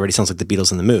Cheap Trick already sounds like the Beatles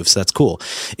and the Move, so that's cool.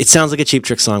 It sounds like a Cheap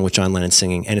Trick song with John Lennon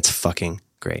singing, and it's fucking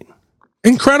great.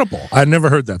 Incredible. I'd never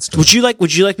heard that story. Would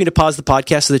you like me to pause the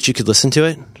podcast so that you could listen to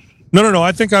it? No.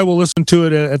 I think I will listen to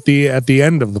it at the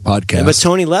end of the podcast. Yeah, but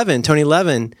Tony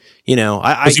Levin, you know,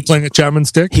 was he playing a Chapman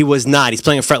stick? He was not. He's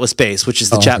playing a fretless bass, which is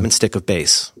the Chapman stick of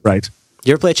bass. Right.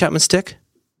 You ever play a Chapman stick?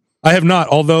 I have not,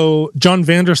 although John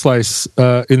Vanderslice,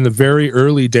 in the very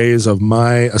early days of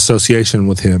my association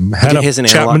with him, had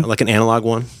an analog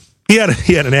one. He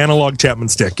had an analog Chapman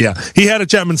stick. Yeah, he had a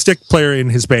Chapman stick player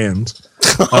in his band.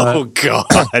 Oh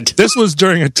God! This was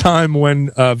during a time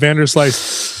when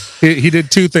Vanderslice he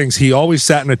did two things. He always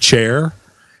sat in a chair,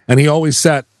 and he always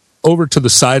sat over to the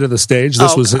side of the stage.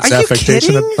 This was his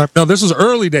affectation at the time. No, this was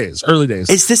early days.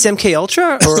 Is this MK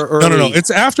Ultra or no?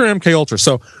 It's after MK Ultra.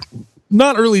 So.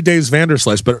 Not early days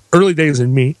Vanderslice, but early days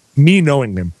in me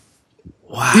knowing him.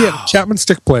 Wow. He had a Chapman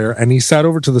stick player, and he sat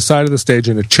over to the side of the stage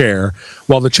in a chair,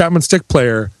 while the Chapman stick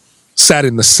player sat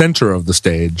in the center of the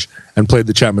stage and played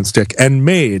the Chapman stick, and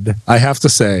made, I have to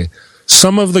say,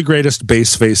 some of the greatest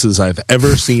bass faces I've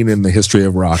ever seen in the history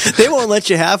of rock. They won't let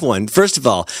you have one. First of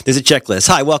all, there's a checklist.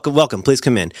 Hi, welcome. Please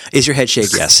come in. Is your head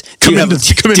shaved? Yes. Come into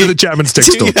the Chapman stick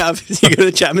store. You go to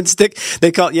the Chapman stick?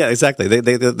 They call it, yeah, exactly.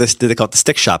 They call it the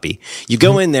stick shoppy. You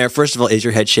go in there. First of all, is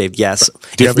your head shaved? Yes.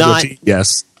 Do you have a goatee?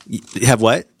 Yes. You have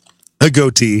what? A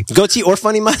goatee or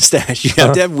funny mustache. You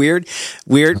have to have weird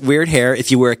hair.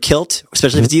 If you wear a kilt,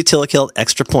 especially if it's a Utila kilt,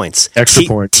 extra points.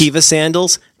 Points. Tiva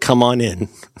sandals, come on in.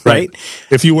 Right?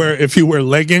 If you wear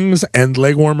leggings and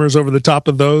leg warmers over the top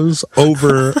of those,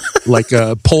 over like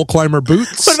pole climber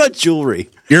boots. What about jewelry?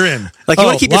 You're in. Like you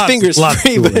want to keep your fingers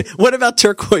free, but what about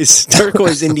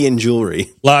turquoise Indian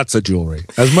jewelry? Lots of jewelry.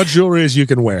 As much jewelry as you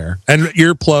can wear, and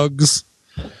earplugs.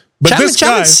 But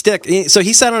Chapman stick. So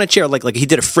he sat on a chair like he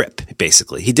did a frip.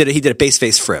 Basically, he did a bass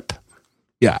face frip.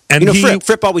 Yeah, and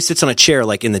Fripp always sits on a chair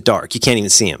like in the dark. You can't even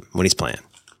see him when he's playing.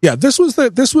 Yeah, this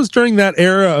was during that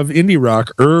era of indie rock,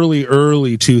 early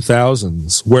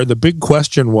 2000s, where the big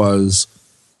question was,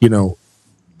 you know,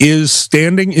 is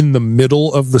standing in the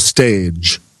middle of the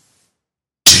stage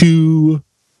to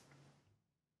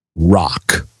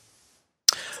rock?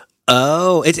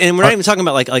 Oh, and we're not even talking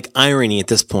about like irony at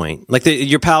this point. Like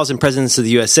your pals and presidents of the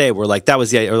USA were like, that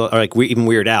was or like even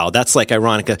Weird Al. That's like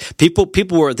ironic.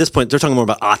 People were at this point, they're talking more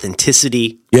about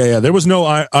authenticity. Yeah. There was no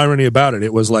irony about it.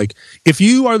 It was like, if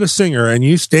you are the singer and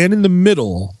you stand in the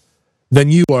middle, then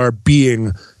you are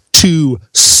being too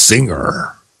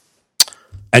singer,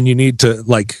 and you need to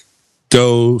like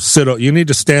go sit. You need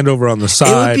to stand over on the side.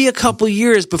 It would be a couple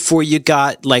years before you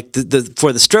got like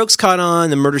before the Strokes caught on,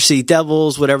 the Murder City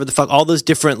Devils, whatever the fuck, all those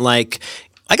different like.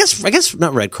 I guess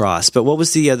not Red Cross, but what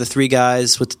was the three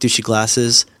guys with the douchey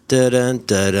glasses?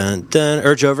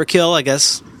 Urge Overkill, I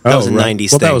guess. That was a 90s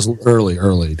thing. That was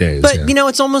early days. But, you know,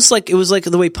 it's almost like, it was like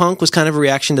the way punk was kind of a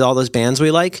reaction to all those bands we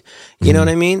like. You know what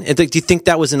I mean? Do you think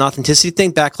that was an authenticity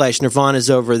thing? Backlash, Nirvana's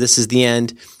over, this is the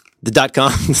end. The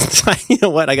 .com, you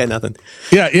know what? I got nothing.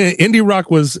 Yeah, indie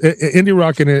rock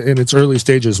in its early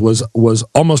stages was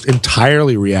almost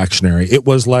entirely reactionary. It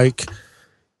was like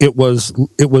a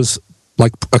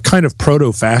kind of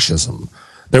proto-fascism.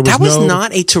 That was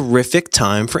not a terrific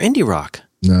time for indie rock.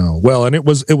 No, well, and it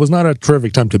was not a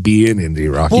terrific time to be in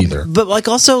indie rock either. But like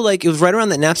also like it was right around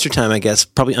that Napster time, I guess,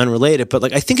 probably unrelated. But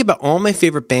like I think about all my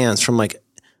favorite bands from 1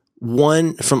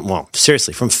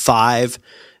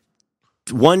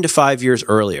 to 5 years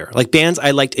earlier, like bands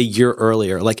I liked a year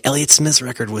earlier. Like Elliott Smith's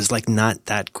record was like not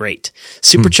that great.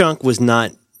 Superchunk was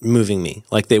not moving me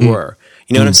like they were.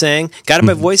 You know what I'm saying? Guided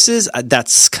by Voices,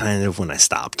 that's kind of when I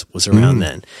stopped, was around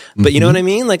then. But you know what I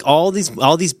mean? Like all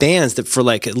these bands that for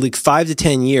like 5 to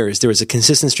 10 years, there was a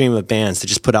consistent stream of bands that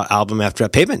just put out album after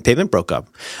Pavement broke up.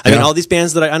 I mean, all these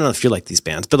bands that I don't know if you like these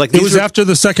bands, but like it was after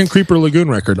the second Creeper Lagoon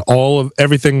record,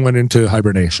 everything went into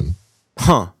hibernation.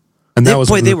 Huh. And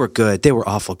they were good. They were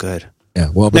awful good. Yeah.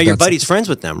 Well, now your buddy's friends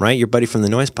with them, right? Your buddy from the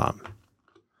Noise Pop.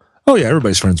 Oh yeah,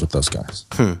 everybody's friends with those guys.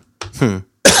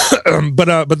 But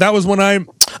that was when I.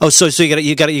 Oh, so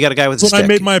you got a guy with a stick. When I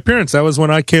made my appearance, that was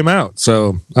when I came out.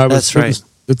 So I was. That's right.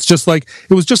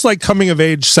 It was just like coming of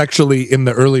age sexually in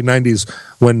the early '90s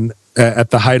when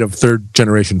at the height of third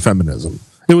generation feminism.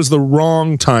 It was the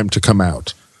wrong time to come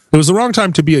out. It was the wrong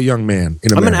time to be a young man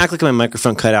in America. I'm going to act like my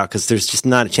microphone cut out because there's just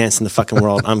not a chance in the fucking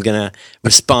world I'm going to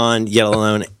respond, let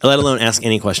alone ask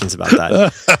any questions about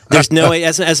that. There's no way.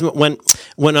 As when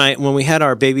we had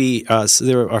our baby, our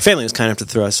family was kind enough to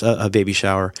throw us a baby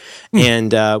shower,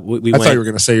 and we I thought you were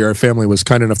going to say your family was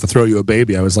kind enough to throw you a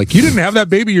baby. I was like, you didn't have that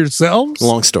baby yourselves?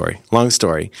 Long story.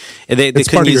 It's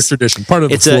part of your tradition. Part of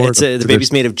the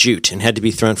baby's made of jute and had to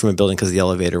be thrown from a building because the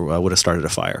elevator would have started a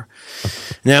fire.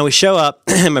 Now we show up,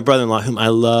 and my brother-in-law, whom I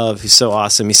love, he's so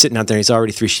awesome. He's sitting out there. He's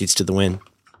already 3 sheets to the wind,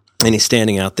 and he's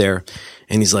standing out there,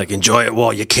 and he's like, "Enjoy it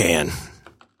while you can,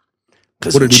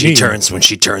 because when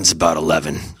she turns about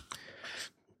 11,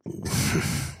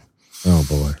 oh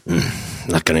boy,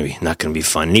 not gonna be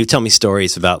fun." And he would tell me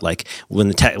stories about like when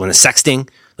the sexting,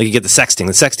 like you get the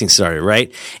sexting started,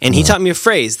 right? And he taught me a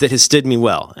phrase that has stood me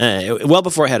well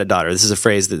before I had a daughter. This is a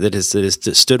phrase that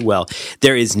has stood well.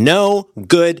 There is no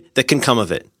good that can come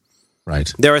of it.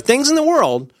 Right. There are things in the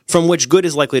world from which good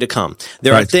is likely to come.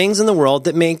 There are things in the world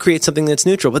that may create something that's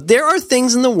neutral, but there are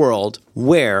things in the world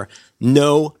where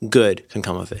no good can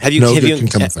come of it. Can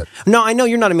come of it. No, I know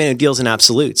you're not a man who deals in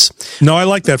absolutes. No, I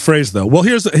like that phrase though. Well,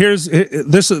 here's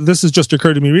this has just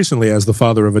occurred to me recently as the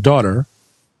father of a daughter.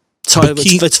 So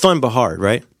it's fun but hard,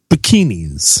 right?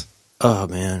 Bikinis. Oh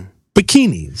man.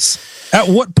 Bikinis. At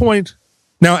what point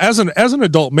now as an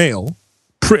adult male,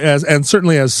 and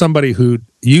certainly as somebody who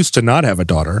used to not have a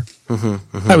daughter,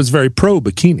 I was very pro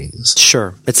bikinis.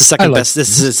 Sure, it's the second best.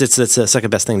 It's the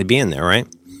second best thing to be in there, right?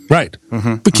 Right.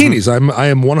 Bikinis. I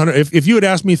am 100. If you had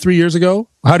asked me 3 years ago,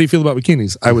 how do you feel about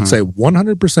bikinis? I would say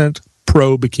 100%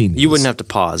 pro bikinis. You wouldn't have to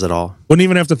pause at all. Wouldn't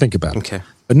even have to think about it. Okay.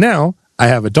 But now I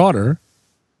have a daughter.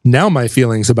 Now my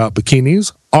feelings about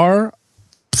bikinis are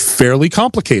fairly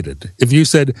complicated. If you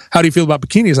said, "How do you feel about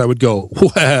bikinis?" I would go,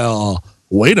 "Well,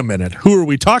 wait a minute. Who are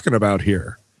we talking about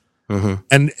here?"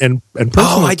 And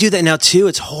personally, I do that now too.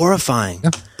 It's horrifying.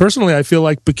 Yeah, personally, I feel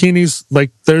like bikinis,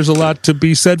 like there's a lot to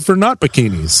be said for not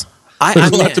bikinis.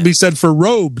 There's a lot to be said for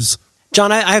robes.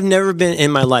 John, I've never been in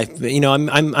my life.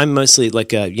 I'm mostly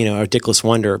like a ridiculous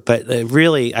wonder, but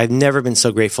really, I've never been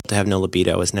so grateful to have no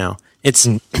libido as now. It's,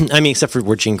 I mean, except for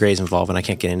where Jean Grey's involved, and I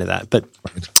can't get into that. But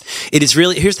it is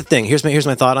really. Here's the thing. Here's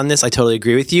my thought on this. I totally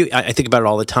agree with you. I think about it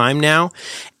all the time now,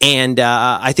 and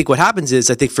I think what happens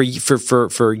is I think for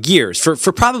years,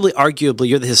 for probably arguably,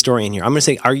 you're the historian here. I'm going to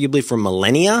say arguably for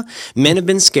millennia, men have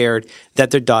been scared that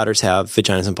their daughters have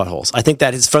vaginas and buttholes. I think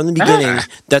that is from the beginning.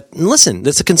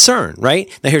 That's a concern, right?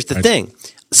 Now here's the thing.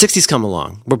 60s come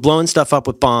along. We're blowing stuff up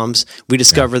with bombs. We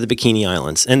discover the Bikini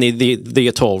Islands and the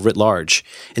atoll writ large.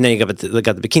 And then you got the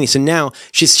bikini. So now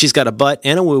she's got a butt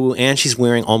and a woo-woo and she's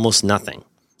wearing almost nothing.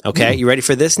 Okay? You ready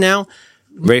for this now?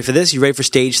 Ready for this? You ready for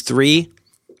stage 3?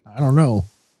 I don't know.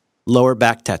 Lower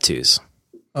back tattoos.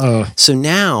 So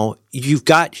now you've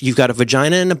got a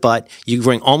vagina and a butt. You're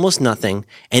wearing almost nothing.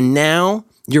 And now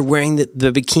you're wearing the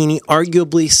bikini,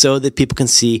 arguably so that people can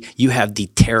see you have the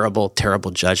terrible,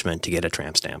 terrible judgment to get a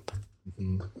tramp stamp.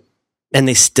 And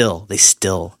they still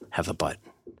have a butt.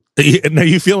 Now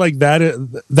you feel like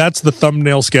that's the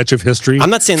thumbnail sketch of history.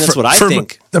 I'm not saying that's what I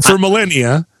think. For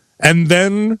millennia, and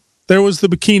then there was the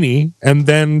bikini, and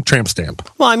then tramp stamp.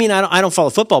 Well, I mean, I don't follow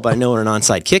football, but I know what an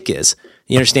onside kick is.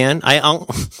 You understand?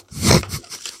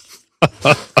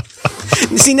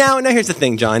 See now here's the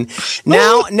thing, John.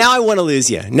 Now I want to lose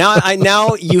you.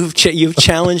 Now you've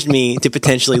challenged me to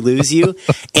potentially lose you,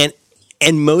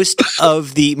 and most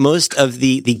of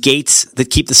the gates that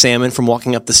keep the salmon from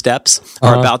walking up the steps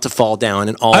are about to fall down,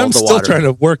 and all the water. I'm still trying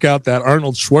to work out that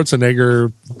Arnold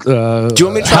Schwarzenegger. Do you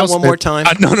want me to try one more time?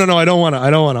 No, I don't want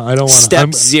to.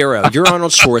 Step 0. You're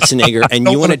Arnold Schwarzenegger, and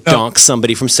you want to donk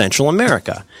somebody from Central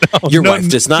America. Your wife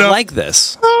does not like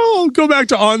this. Oh, go back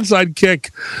to onside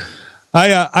kick.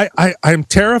 I'm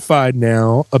terrified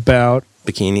now about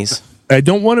bikinis. I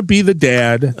don't want to be the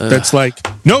dad that's like,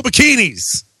 no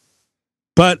bikinis.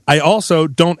 But I also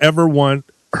don't ever want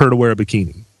her to wear a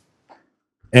bikini.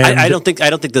 And I don't think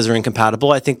those are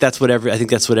incompatible. I think that's what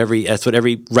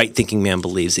every right thinking man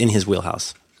believes in his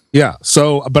wheelhouse. Yeah.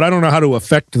 So, but I don't know how to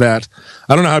affect that.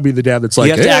 I don't know how to be the dad that's like,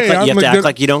 you have to act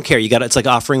like you don't care. It's like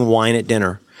offering wine at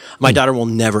dinner. My daughter will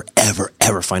never, ever,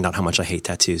 ever find out how much I hate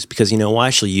tattoos because you know why?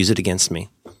 She'll use it against me.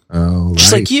 Oh,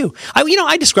 just right. like you.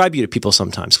 I describe you to people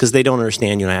sometimes because they don't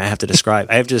understand you, and I have to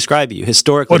describe you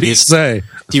historically. What do you say?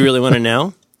 Do you really want to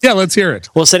know? Yeah, let's hear it.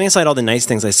 Well, setting aside all the nice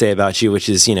things I say about you, which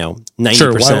is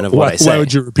 90% of what I say. Why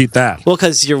would you repeat that? Well,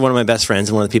 because you're one of my best friends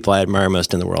and one of the people I admire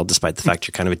most in the world, despite the fact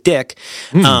you're kind of a dick.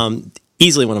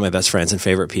 Easily one of my best friends and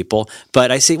favorite people.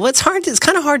 But I say, well, it's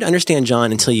kind of hard to understand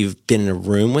John until you've been in a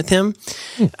room with him.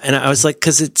 And I was like,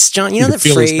 because it's John, you know that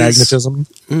feel phrase. His magnetism?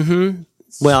 Mm-hmm.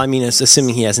 Well, I mean, it's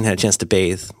assuming he hasn't had a chance to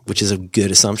bathe, which is a good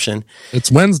assumption.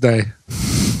 It's Wednesday.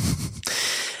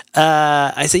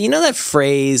 I say, you know that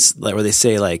phrase where they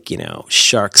say, like,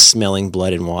 sharks smelling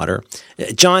blood in water?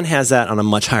 John has that on a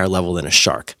much higher level than a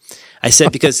shark. I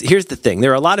said, because here's the thing.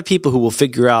 There are a lot of people who will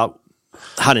figure out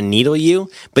how to needle you,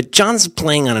 but John's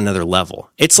playing on another level.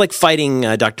 It's like fighting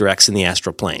Dr. X in the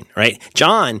astral plane, right?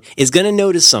 John is going to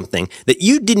notice something that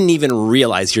you didn't even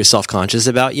realize you're self-conscious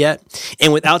about yet,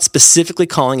 and without specifically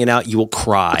calling it out, you will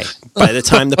cry by the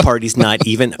time the party's not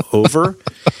even over,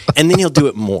 and then he'll do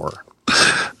it more.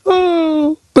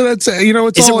 Oh, but it's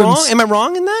it's is all it wrong? Am I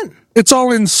wrong in that? It's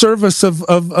all in service of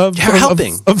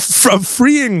helping of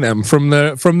freeing them from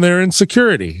their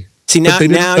insecurity. See, now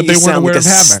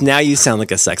you sound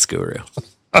like a sex guru.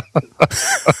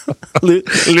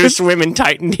 Loose women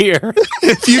tightened here.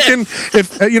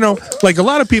 Like a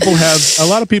lot of people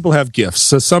have gifts.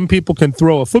 So some people can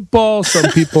throw a football.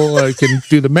 Some people can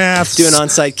do the math. Do an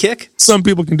onside kick. Some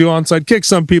people can do onside kick.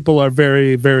 Some people are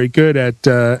very, very good at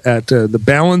the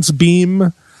balance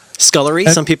beam. Scullery.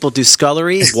 Some people do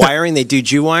scullery. Wiring. They do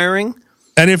Jew wiring.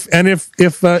 And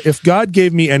if God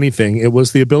gave me anything, it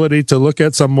was the ability to look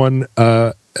at someone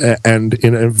and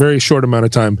in a very short amount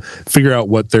of time figure out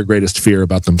what their greatest fear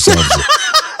about themselves is.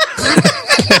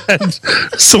 And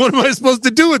so what am I supposed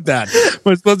to do with that?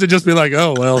 Am I supposed to just be like,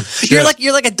 oh well? Shit.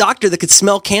 You're like a doctor that could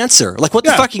smell cancer. Like, what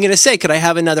the fuck are you going to say? Could I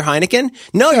have another Heineken?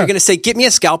 No, you're going to say, get me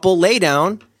a scalpel, lay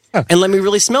down, and let me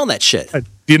really smell that shit. Do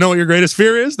you know what your greatest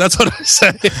fear is? That's what I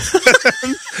say.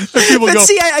 People but go,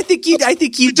 see, I think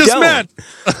you just don't. met.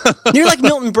 You're like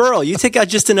Milton Berle. You take out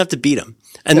just enough to beat him,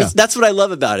 and that's what I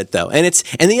love about it, though. And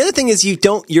the other thing is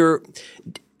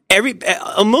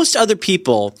most other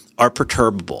people are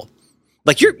perturbable.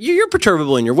 Like you're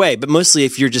perturbable in your way, but mostly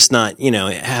if you're just not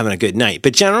having a good night.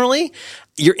 But generally,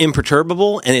 you're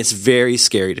imperturbable, and it's very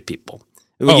scary to people.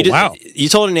 Wow. You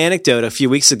told an anecdote a few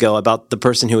weeks ago about the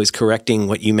person who was correcting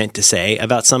what you meant to say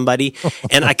about somebody.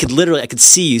 And I could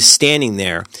see you standing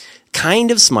there, kind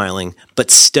of smiling,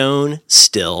 but stone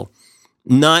still,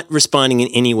 not responding in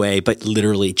any way, but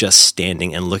literally just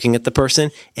standing and looking at the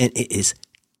person. And it is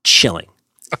chilling.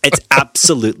 It's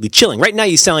absolutely chilling. Right now,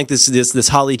 you sound like this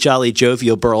holly jolly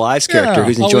jovial Burl Ives character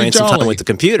who's enjoying some time with the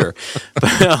computer. But,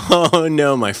 oh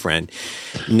no, my friend,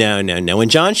 no. When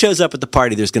John shows up at the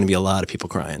party, there's going to be a lot of people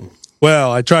crying.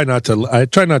 Well, I try not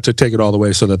to take it all the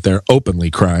way so that they're openly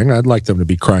crying. I'd like them to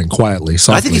be crying quietly,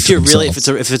 softly. I think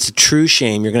if it's a true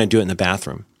shame, you're going to do it in the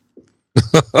bathroom.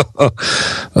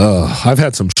 I've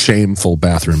had some shameful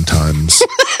bathroom times.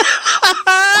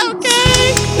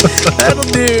 Okay.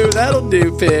 That'll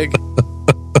do, pig.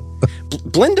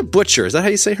 Blenda Butcher, is that how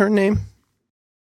you say her name?